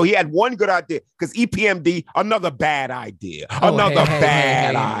All right, on? so he had one good idea because EPMD, another bad idea. Oh, Another hey,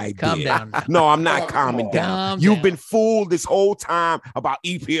 bad hey. idea. Calm down. No, I'm not Oh, calming calm down. down. You've been fooled this whole time about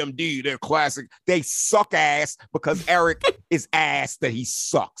EPMD. They're classic. They suck ass because Eric is ass that he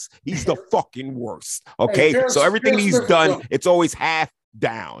sucks. He's the fucking worst. Okay, Hey, so everything Pierce he's Smith done, was- it's always half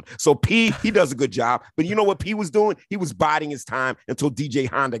down. So P, he does a good job. But you know what P was doing? He was biding his time until DJ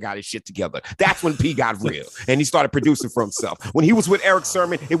Honda got his shit together. That's when P got real and he started producing for himself. When he was with Eric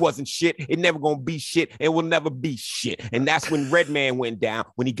Sermon, it wasn't shit. It never gonna be shit. It will never be shit. And that's when Redman went down,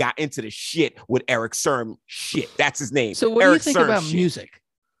 when he got into the shit with Eric Sermon. Shit, that's his name. So what Eric do you think Sermon about shit. music?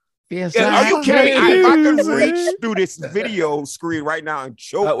 Yes. Yeah, are you I'm kidding? ready. If I could reach through this video screen right now and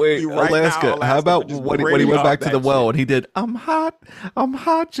choke Wait, you right Alaska. now, How about just when he bring went up back to the that well shit. and he did "I'm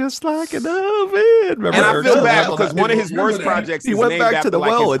hot just like an oven"? Remember And I Eric feel Sermon? bad because one of his Remember worst that. projects He is went named back to after the like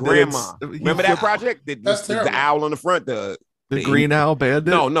well his and then grandma. he Remember that flipped- project? That's The terrible. owl on the front. the Green Owl Bandit.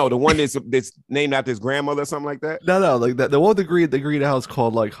 No, the one that's named after his grandmother or something like that. No, like that. The one with the Green Owl is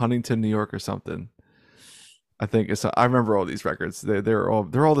called like Huntington, New York, or something. I think it's. I remember all these records. They're all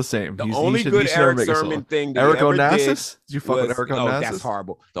the same. The He only should good never Eric make a Sermon song. thing that Eric he ever Onassis? Did you did fuck with was, Eric no, Onassis? that's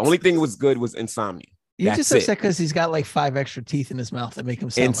horrible. The only thing that was good was Insomnia. You That's just it. upset because he's got like 5 extra teeth in his mouth that make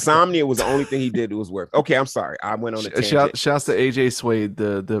him sound Insomnia was the only thing he did that was work. Okay, I'm sorry. I went on a tangent. Shouts to AJ Suede,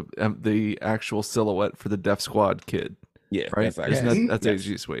 the actual silhouette for the Def Squad kid, Yeah, right? that's like, Isn't Yeah. that's Yes.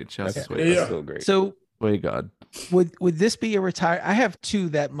 AJ Suede. Shouts to that's, Suede. that's Yeah. still great. So Way God. would this be a retire? I have 2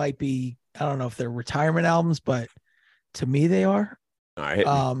 that might be. I don't know if they're retirement albums, but to me they are. All right, hit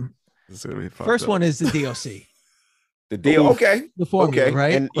me. This is gonna be fucked First up. one is the DOC, The deal. Okay, the formula, okay,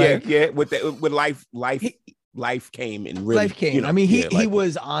 right? And Like, yeah. With life came and really life came. you know, I mean, he yeah, life came.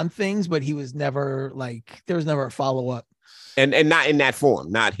 was on things, but he was never like there was never a follow up. and not in that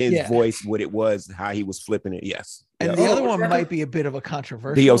form, not his Yeah. voice, what it was, how he was flipping it. Yes, And yeah. the other Oh, one record? might be a bit of a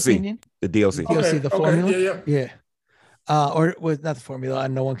controversial DOC. opinion. The DLC. Okay. the formula? Yeah. Yeah. Or it was not the formula.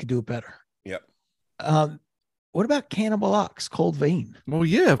 No one could do it better. Yep. What about Cannibal Ox, Cold Vein? Well,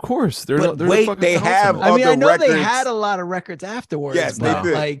 yeah, of course. They're But they're wait, fucking they have awesome. I mean, I Other know they records- had a lot of records afterwards. Yes, they but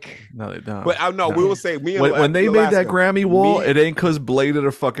did. like No, they don't. But I know No. we will say me and when they made that Alaska, Grammy wall, me- it ain't because Bladed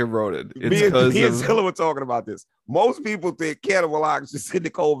or fucking wrote it. It's me and because Zilla were talking about this. Most people think Cannibal Ox just in the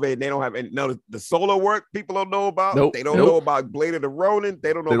COVID. They don't have any. No, the solo work people don't know about. Nope, They don't nope. know about Blade of the Ronin.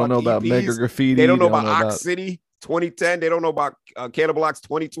 They don't know they don't know about about the Mega EPs. Graffiti. They don't know about about- Ox City 2010. They don't know about Cannibal Ox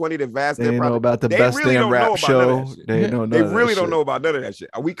 2020. The Vast They know Empire. about the They best really damn don't know rap about none show. of that shit. They know none They of that really don't shit. know about none of that shit.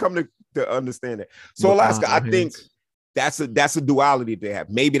 We come to understand that. So Look Alaska, behind I my think hands. that's a duality they have.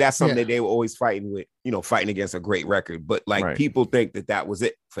 Maybe that's something Yeah. that they were always fighting with, fighting against a great record. But like Right. people think that was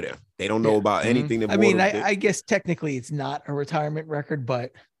it for them. They don't know Yeah. about Mhm. anything. That I mean, Mortal did. I guess technically it's not a retirement record,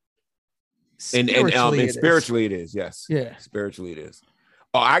 but and spiritually it is. spiritually it is. Yes. Yeah. Spiritually it is.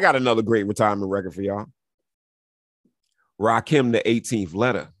 Oh, I got another great retirement record for y'all. Rakim, the 18th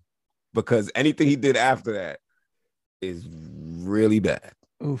Letter, because anything he did after that is really bad.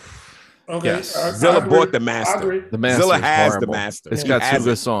 Oof. Okay. Yes. I Zilla agree. bought the I master. agree. The master Zilla is has the horrible. master. It's He got has two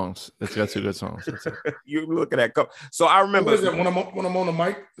good it. songs. It's got 2 good songs. That's it. You look at that. So I remember. What is that? When I'm on the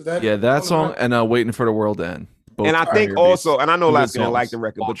mic? Is that Yeah, that song and Waiting for the World to End. both. And I think Pioneer also, Beats. and I know Two good Alaska didn't like songs. the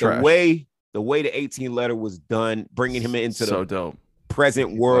record, All but trash. the way the 18 letter was done, bringing him into so the dope.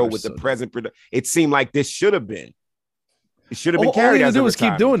 present world Letter's with the so dope. present, it seemed like this should have been. It should have been All carried you as do a is keep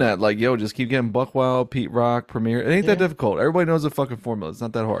retirement. doing that. Like, yo, just keep getting Buck Wild, Pete Rock, Premier. It ain't that difficult. Everybody knows the fucking formula. It's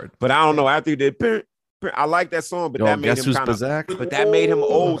not that hard. But I don't know. After you did, I like that song, but Yo, that made guess him who's kind of. Bazak? But that made him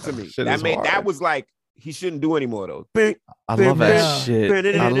old to me. Shit That is made that hard. was like he shouldn't do anymore though. I love that Yeah.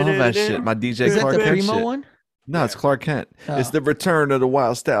 shit. I love that shit. My DJ Is that Clark the Kent Primo shit. one? No, it's Clark Kent. Oh. It's the return of the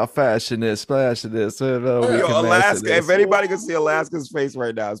wild style fashionist, splashionist. Yo, Alaska. If anybody can see Alaska's face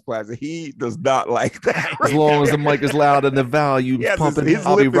right now, it's plastic. He does not like that. As long as the mic is loud and the volume's Yes, pumping, his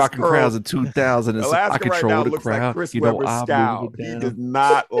I'll be lip is rocking curled. crowds in 2000. And I Alaska right control now the looks crowd. like Chris You know, Webber's I style. move it He down. does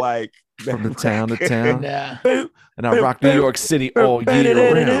not like From the town to town. Yeah. And I rock New York City all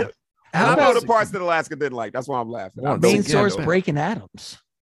year round. I How know the about parts that Alaska didn't like. That's why I'm laughing. I Once know Main he again, Source did. Breaking Adams?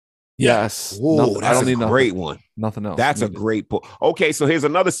 Yes. Ooh, Nothing- I that's don't a need nothing. great one. Nothing else. That's a Need it. great pull. Okay, so here's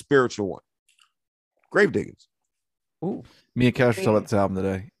another spiritual one. Gravediggers. Me and Cash were talking about this album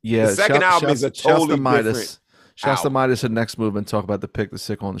today. Yeah, The second album is a totally different Shouts to album. Midas and Next Movement talk about the pick, the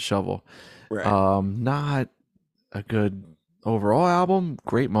sickle, and the shovel. Right. Not a good overall album.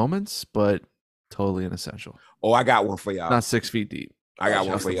 Great moments, but totally inessential. Oh, I got one for y'all. Not 6 feet deep. I got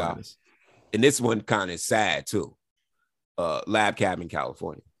one Shouts for to y'all. Midas. And this one kind of sad too. Lab Cab in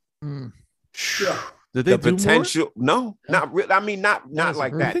California. Mm. Did they The do potential, no, not really. I mean, not was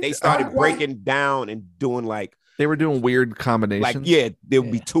like a that. think They that- started breaking down and doing like They were doing weird combinations. there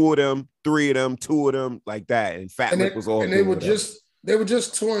would be two of them, three of them, two of them, like that. And Fat And Lip was all. they good were with they were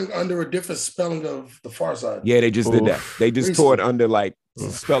just touring under a different spelling of the Far Side. Yeah, they just did that. Oof. They just Recently. toured under like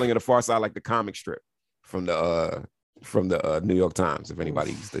spelling of the Far Side, like the comic strip from the New York Times. If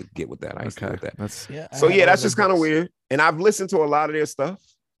anybody used to get with that, I used to Okay. get with that. That's Yeah. I So have yeah, all that's the just kind of books. weird. And I've listened to a lot of their stuff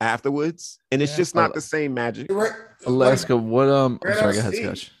afterwards, and it's Yeah. just not the same magic. Right. Alaska. What I'm Red sorry, House go ahead, Steve.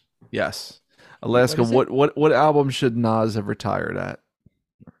 Sketch. Yes. Alaska, What is what album should Nas have retired at?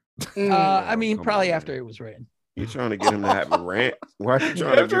 I mean, Come probably on, after man. it was written. You're trying to get him to have a rant. Why are you trying to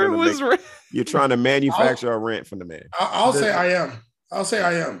get After it him to was make, You're trying to manufacture a rant from the man. I'll say I am. I'll say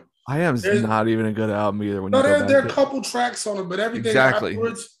I am. I am There's- not even a good album either. When No, you go there are back a to it. couple tracks on it, but everything Exactly.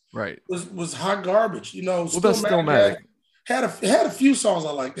 afterwards Right. was hot garbage. You know, What about Stillmatic? had a few songs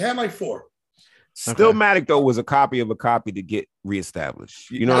I liked. They had like 4. Stillmatic though was a copy of a copy to get reestablished.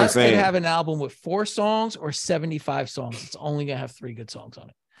 You know what I'm Could saying? have an album with 4 songs or 75 songs. It's only gonna have 3 good songs on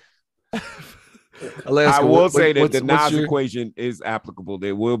it. Alaska, I will say that what's- the what's Nas your- equation is applicable.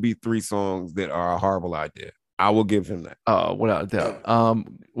 There will be 3 songs that are a horrible idea. I will give him that. Oh, without a doubt.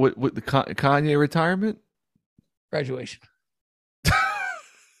 What the Kanye retirement? Graduation.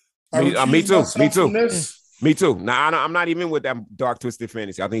 Me too. Me too. This. Me too. Now I'm not even with that dark twisted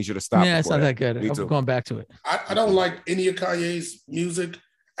fantasy. I think you should have stopped. Yeah, it's before not that good. Me I'm too. going back to it. I don't like any of Kanye's music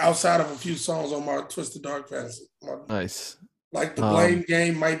outside of a few songs on my Twisted Dark Fantasy. Nice. Like the Blame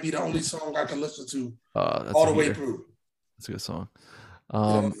Game might be the only song I can listen to That's all a the way heater. through. That's a good song.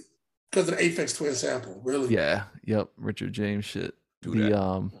 Because of the Aphex Twin sample, really. Yeah. Yep. Richard James shit. Do The that. the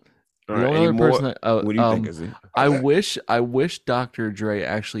All right, only any other more? person What do you think? Is it? I wish Dr. Dre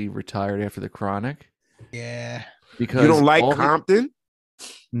actually retired after the Chronic Yeah. because You don't like all he- Compton?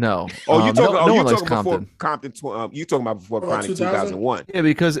 No. Oh, you talking? no, oh, no you one likes talking before Compton. Compton? You talking about before About Chronic 2000? 2001? Yeah,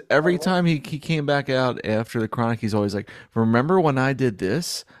 because every time he came back out after the Chronic, he's always like, "Remember when I did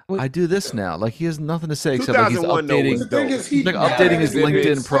this? I do this now." Like he has nothing to say except like he's 2001 though updating, was The thing dope. is, he's like now updating his everything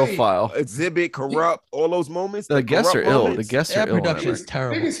LinkedIn is profile. Exhibit, Corrupt, all those moments. The guests are Corrupt ill. The moments. guests That are ill. on that production is record. The thing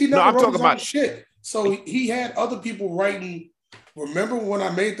terrible. is, he No, never I'm wrote talking his own about- shit. So he had other people writing. Remember when I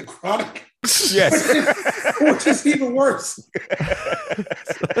made the Chronic? Yes. Which is even worse.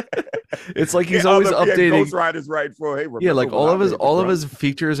 It's like he's Yeah, always other- yeah, updating. Ghostwriters right for hey. Yeah, like remember all when of I his made the all of Chronic? his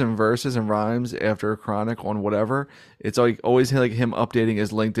features and verses and rhymes after a Chronic on whatever. It's like always like him updating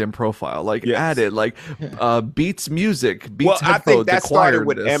his LinkedIn profile, like Yes. added like Beats Music, Beats Well, I headphones. think that started acquired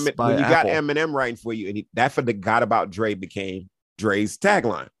with this Eminem by when you got Apple. Eminem writing for you, and that for the "God About Dre" became Dre's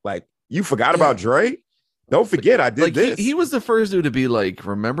tagline. Like you forgot about Dre? Don't forget I did Like this. he was the first dude to be like,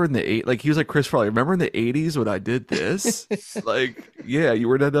 remember in the eight, like he was like Chris Farley. Remember in the 80s when I did this? Like, yeah, you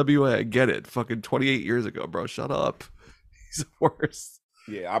were in NWA. I get it. Fucking 28 years ago, bro. Shut up. He's the worst.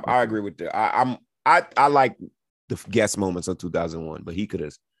 Yeah, I agree with that. I like the guest moments of 2001, but he could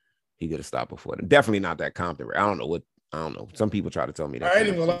have stopped before that. Definitely not that Compton. I don't know. Some people try to tell me that. I ain't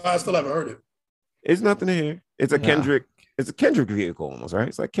even gonna lie, I still haven't heard it. It's nothing to hear. It's a Yeah. Kendrick. It's a Kendrick vehicle almost, right?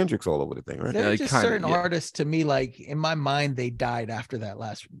 It's like Kendrick's all over the thing, right? There are Yeah, just kinda, certain yeah. artists to me, like in my mind, they died after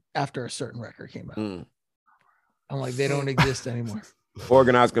after a certain record came out. Mm. I'm like, they don't exist anymore.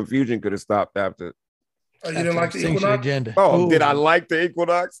 Organized Confusion could have stopped after Oh, you didn't like the Extinction Equinox? Agenda. Oh, Ooh. did I like the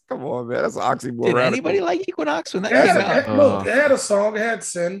Equinox? Come on, man. That's an oxymoron. Did anybody like Equinox when that It came had, out? look, it had a song. It had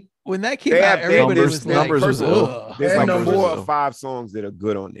Sin. When that came They out, have everybody numbers- was like, numbers was ill. "Ugh." There's And like numbers 4 was or ill. 5 songs that are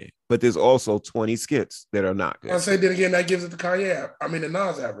good on there, but there's also 20 skits that are not good. I say then again, that gives it the Kanye. I mean the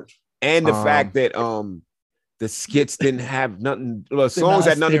Nas average. And the fact that the skits didn't have nothing. The songs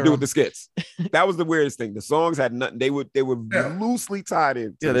had nothing to do with the skits. That was the weirdest thing. The songs had nothing. They were Yeah. loosely tied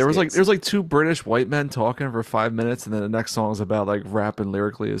in. Yeah, there was like 2 British white men talking for 5 minutes, and then the next song's about like rapping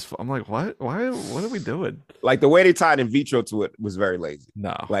lyrically. I'm like, what? Why? What are we doing? like the way they tied in vitro to it was very lazy.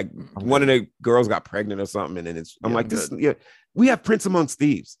 No, Like I'm one good. of the girls got pregnant or something, and then I'm Yeah, like, I'm this. good. Yeah, we have Prince Amongst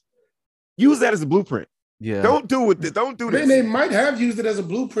Thieves. Use that as a blueprint. Yeah, Don't do it. Don't do I this. mean, they might have used it as a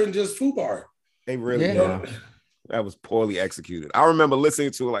blueprint, just FUBAR. They really Yeah. did. That was poorly executed. I remember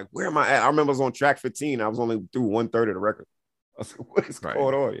listening to it like, where am I at? I remember I was on track 15. I was only through 1/3 of the record. I was like, what is Right.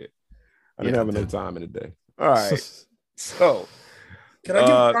 going on here? I didn't Yeah, have enough time in the day. All right. So Can I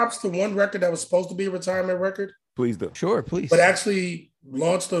give props to one record that was supposed to be a retirement record, please do. Sure, please. but actually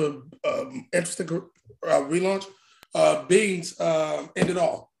launched a interesting relaunch? Beans End It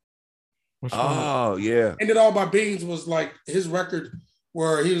All. Which one? Oh, yeah. End It All by Beans was like his record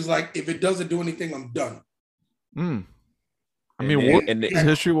where he was like, if it doesn't do anything, I'm done. Mm. I And mean, then- what, and then-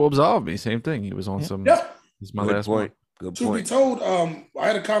 history will absolve me. Same thing. He was on some. Yeah. This is my Good last point. one. Good Truth be point. told, I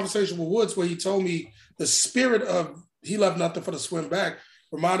had a conversation with Woods where he told me the spirit of He Left Nothing for the Swim Back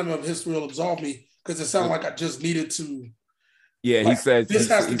reminded him of History Will Absolve Me because it sounded like I just needed to, Yeah, he Like, says this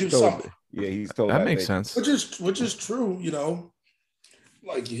has to he's do told- something. Yeah, he's told That makes sense. which is true, you know.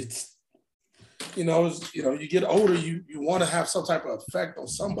 Like it's, you get older, you want to have some type of effect on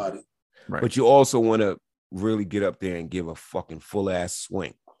somebody. Right. But you also want to really get up there and give a fucking full ass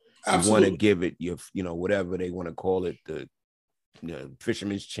swing. You want to Absolutely. give it your, whatever they want to call it, the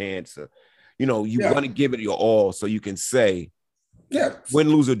fisherman's chance. Or, you Yeah. want to give it your all so you can say, Yeah. win,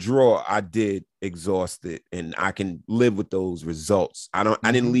 lose, or draw, I did exhaust it, and I can live with those results. I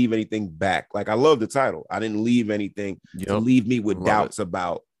didn't leave anything back. Like I love the title. I didn't leave anything to Yep. leave me with Love doubts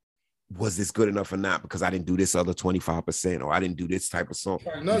about was this good enough or not because I didn't do this other 25% or I didn't do this type of song.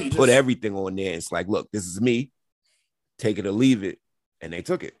 No, you Put just, everything on there. It's like, look, this is me. Take it or leave it, and they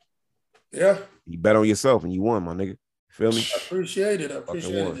took it. yeah. You bet on yourself, and you won, my nigga. Feel me? I appreciate it.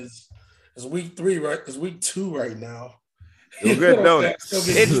 won. It's week 3, right? It's week 2 right now. Feel good, don't it? Still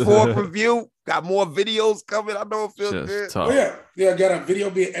good. Pitchfork review. Got more videos coming. I know it feels Just good. tough. Oh, yeah. I got a video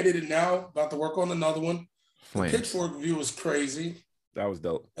being edited now. About to work on another one. The Flames. Pitchfork review was crazy. That was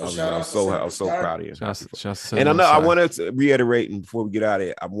dope. I was, Shout I out was to so Sam Scott. proud of you. Just And I wanted to reiterate, and before we get out of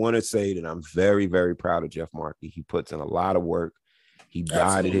it, I want to say that I'm very, very proud of Jeff Markey. He puts in a lot of work. He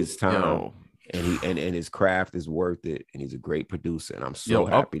bided his time, Yo, and his craft is worth it. And he's a great producer. And I'm so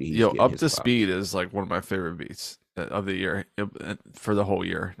up, happy that he's getting up his to props. speed is like one of my favorite beats of the year for the whole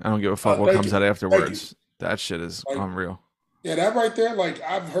year. I don't give a fuck what thank comes you. out Thank afterwards. That shit is Thank you. unreal. Yeah, that right there, like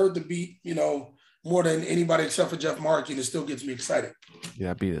I've heard the beat, more than anybody except for Jeff Markey, and it still gets me excited. Yeah,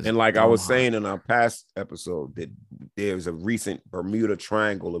 that beat is. And like I was dumb saying in our past episode, that there's a recent Bermuda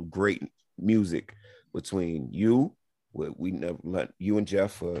Triangle of great music between you, you and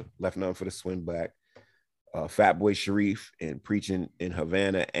Jeff Left Nothing for the Swim Back, Fatboy Sharif and Preaching in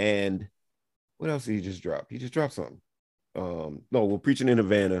Havana, and what else did he just drop? He just dropped something. We're Preaching in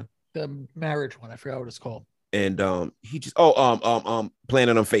Havana, the marriage one, I forgot what it's called. and he just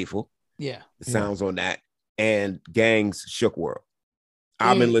Planet Unfaithful. Yeah. The sounds on that, and Gang's Shook World.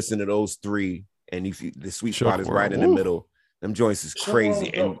 I've been listening to those 3, and the sweet Shook spot is right in the World. middle. Them joints is Shook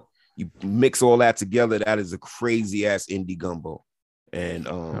crazy, World, and you mix all that together. That is a crazy ass indie gumbo. And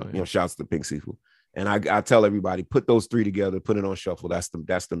yeah. shouts to Pink Seafood. And I tell everybody, put those 3 together, put it on shuffle. That's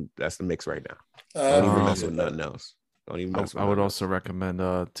the mix right now. Don't even mess with nothing else. Don't even mess with I would nothing also recommend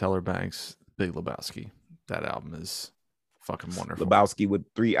Teller Banks' Big Lebowski. That album is fucking wonderful. Lebowski with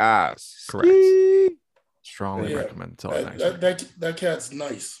 3 eyes. Correct. Skeet. Strongly Yeah. recommend Teller Banks. That cat's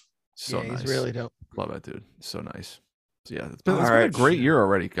nice. So yeah, nice. he's really dope. Love that dude. So nice. So yeah, it's been All a right. great year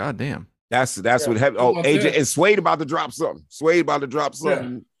already. God damn. That's Yeah. what happened. Oh, That's AJ it. and Suede about to drop something. Suede about to drop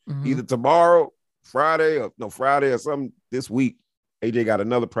something either tomorrow, Friday or something this week. AJ got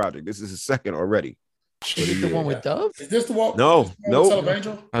another project. This is his second already. Is it the one with Dove? Is this the one? No, this the one with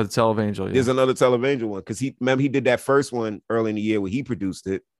no. Televangel? The Televangel. Yeah. There's another Televangel one because he did that first one early in the year where he produced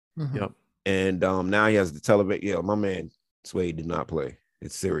it, Mhm. Yep. and now he has the Televangel. Yeah, my man Suede did not play.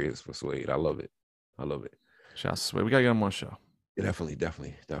 It's serious for Suede. I love it. Shouts to Sway. We gotta get him on the show. Definitely.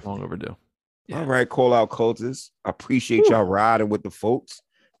 Long overdue. All right, call out cultists. I appreciate y'all riding with the folks.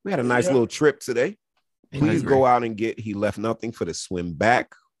 We had a nice Yeah. little trip today. I Please agree. go out and get He Left Nothing for the Swim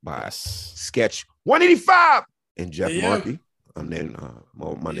Back by Yes. Sketch 185. And Jeff Yeah. Markey. And then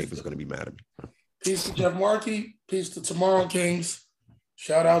my neighbor's gonna be mad at me. Peace to Jeff Markey. Peace to Tomorrow Kings.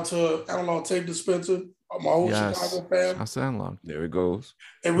 Shout out to Analog Tape Dispenser. My whole Chicago fam. I sound loud. There it goes.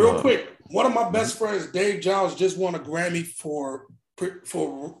 And real quick, one of my best friends, Dave Giles, just won a Grammy for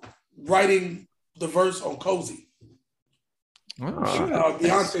writing the verse on Cozy, Oh, shit.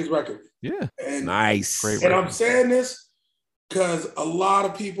 Beyonce's record. Yeah. And, Nice. Great and I'm saying this because a lot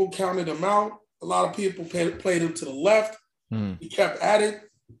of people counted him out. A lot of people played him to the left. Hmm. He kept at it,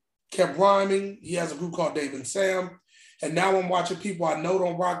 kept rhyming. He has a group called Dave and Sam. And now I'm watching people I know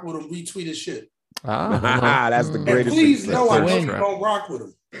don't rock with him retweet his shit. That's the And greatest. please know I know Win. you don't rock with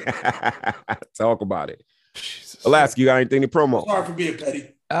him. Talk about it. Jesus. Alaska, you got anything to promote? Sorry for being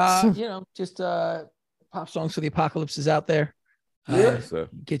petty. Just pop songs for the apocalypse is out there. Yeah. So,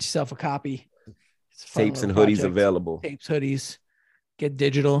 Get yourself a copy. It's a fun tapes and little hoodies project. available. Tapes, hoodies. Get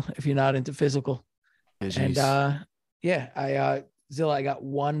digital if you're not into physical. And Zilla, I got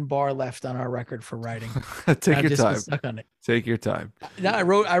one bar left on our record for writing. Take I've your just been time. stuck on it. Take your time. No,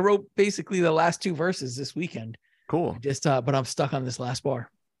 I wrote basically the last two verses this weekend. Cool. Just but I'm stuck on this last bar.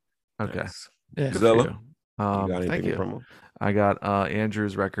 Okay. Nice. Yeah. Good for Zilla, you. you got anything Thank to you. promote? I got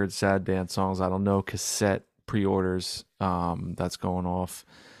Andrew's record, Sad Dance Songs. I don't know, cassette pre-orders. That's going off.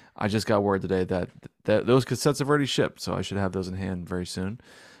 I just got word today that those cassettes have already shipped, so I should have those in hand very soon.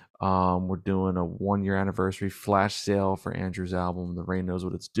 We're doing a 1-year anniversary flash sale for Andrew's album, The Rain Knows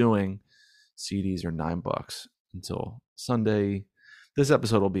What It's Doing. CDs are $9 until Sunday. This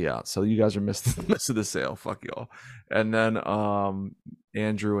episode will be out, so you guys are missing the sale. Fuck y'all. And then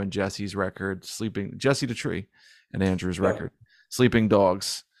Andrew and Jesse's record, Jesse the Tree, and Andrew's record, Sleeping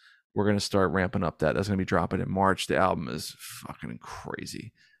Dogs. We're gonna start ramping up that. That's gonna be dropping in March. The album is fucking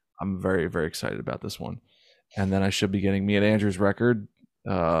crazy. I'm very, very excited about this one. And then I should be getting me and Andrew's record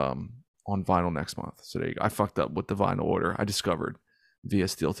on vinyl next month. So there you go. I fucked up with the vinyl order. I discovered via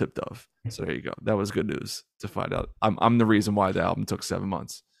Steel Tip Dove. So there you go. That was good news to find out. I'm the reason why the album took 7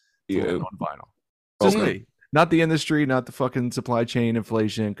 months to Yeah. land on vinyl. Just Okay. me. Not the industry, not the fucking supply chain,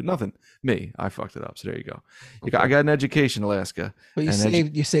 inflation, nothing. Me. I fucked it up. So there you go. I got an education, Alaska. But you And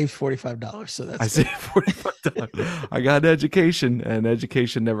saved $45, so that's I saved $45. I got an education, and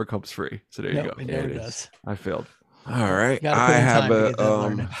education never comes free. So there you no, go. it There never it is. does. I failed. All right. Gotta put I in have time to get that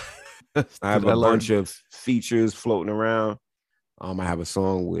learning. I have Did I a learn? bunch of features floating around. I have a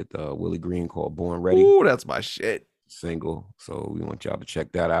song with Willie Green called Born Ready, Ooh, that's my shit. single. So we want y'all to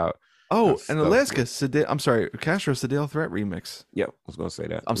check that out. Oh, That's and stuff Alaska, I'm sorry, Castro Sedale Threat remix. Yep, I was gonna say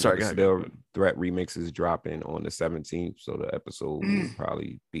that. I'm sorry, go ahead, go Still, Threat remix is dropping on the 17th, so the episode will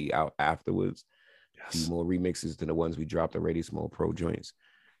probably be out afterwards. A few more remixes than the ones we dropped already, small pro joints.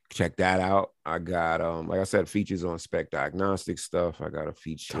 Check that out. I got like I said, features on Spec Diagnostic stuff. I got a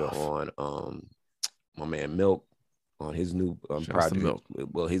feature on my man Milk on his new Shouts to project. Milk.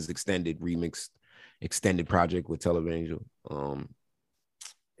 Well, his extended project with Televangel.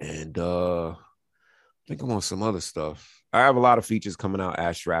 And I think I'm on some other stuff. I have a lot of features coming out.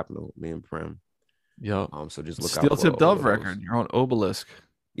 Ash Shrapnel, me and Prem. Yo, So just look Steel out. for Tip all Dove of record. those. You're on Obelisk.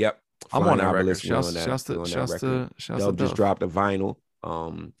 Yep. I'm Flying on that record. Obelisk, we Shouts on that- to we on that record. shouts Dove to just dropped a vinyl.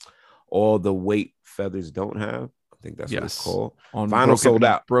 All the weight feathers don't have. I think that's what it's Yes. called. on Vinyl sold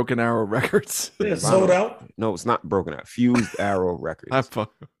out. Broken Arrow Records. Yeah, sold out. No, it's not broken out. Fused Arrow Records. I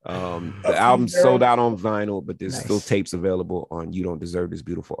fuck. The album sold out on vinyl, but there's still Nice. tapes available on You Don't Deserve This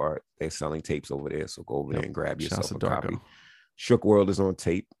Beautiful Art. They're selling tapes over there, so go over there and grab Shouts yourself to a copy. Darko. Shook World is on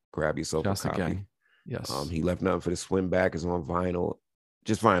tape. Grab yourself Shouts a to copy. gang. Yes. He Left Nothing for the Swim Back is on vinyl.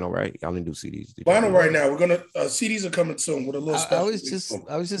 Just vinyl, right? Y'all didn't do CDs. did you? Vinyl right now. We're gonna CDs are coming soon with a little I special.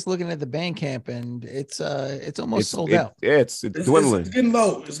 was just looking at the Bandcamp and it's almost sold out. It's dwindling. It's getting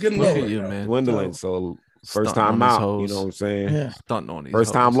low. It's getting Look low. at right you, now. man. Dwindling. So first Stunting time on these out, you hoes. know what I'm saying? Yeah. Stunting on these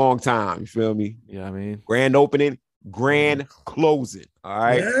First time, hoes. long time. You feel me? Yeah, I mean, Grand opening, grand closing. All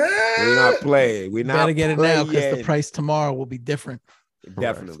right. We're not playing. We're not Better get it now because the playing. price tomorrow will be different.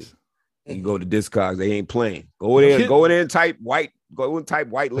 Definitely. You can go to Discogs, they ain't playing. Go in there and type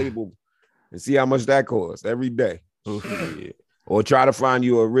white label and see how much that costs every day. Yeah. Or try to find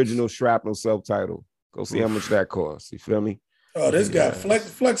your original Shrapnel self-title. Go see how much that costs. You feel me? Oh, this guy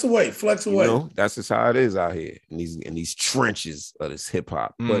flex away. You know, that's just how it is out here in these trenches of this hip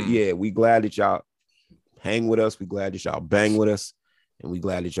hop. But Mm. yeah, we glad that y'all hang with us. We glad that y'all bang with us, and we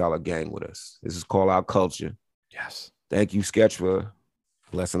glad that y'all are gang with us. This is Call Out Culture. yes. Thank you, Sketch, for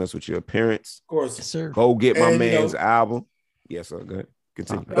blessing us with your appearance. Of course. Yes, sir. Go get my And, you man's know- album. Yes, sir. Go ahead.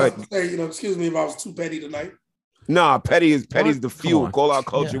 Continue. Okay. Go I ahead. was gonna say, excuse me if I was too petty tonight. Nah, Petty's What? the Come fuel. on. Call Out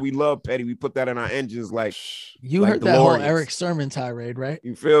Culture. Yeah. We love Petty. We put that in our engines like, You like heard that whole DeLoreans. Eric Sermon tirade, right?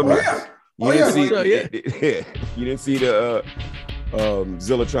 you feel me? Oh, yeah. You Oh, didn't see, so, yeah. You didn't see the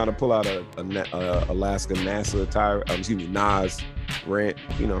Zilla trying to pull out a Alaska NASA tire. Excuse me, Nas rant.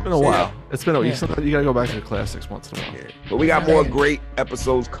 You know, It's been a while. It's been a Yeah. sometimes you gotta go back to the classics once in a while. Yeah. But we got more great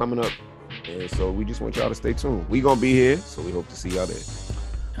episodes coming up, and so we just want y'all to stay tuned. We gonna be here, so we hope to see y'all there.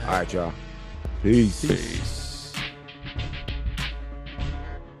 All right, y'all. Peace. Peace.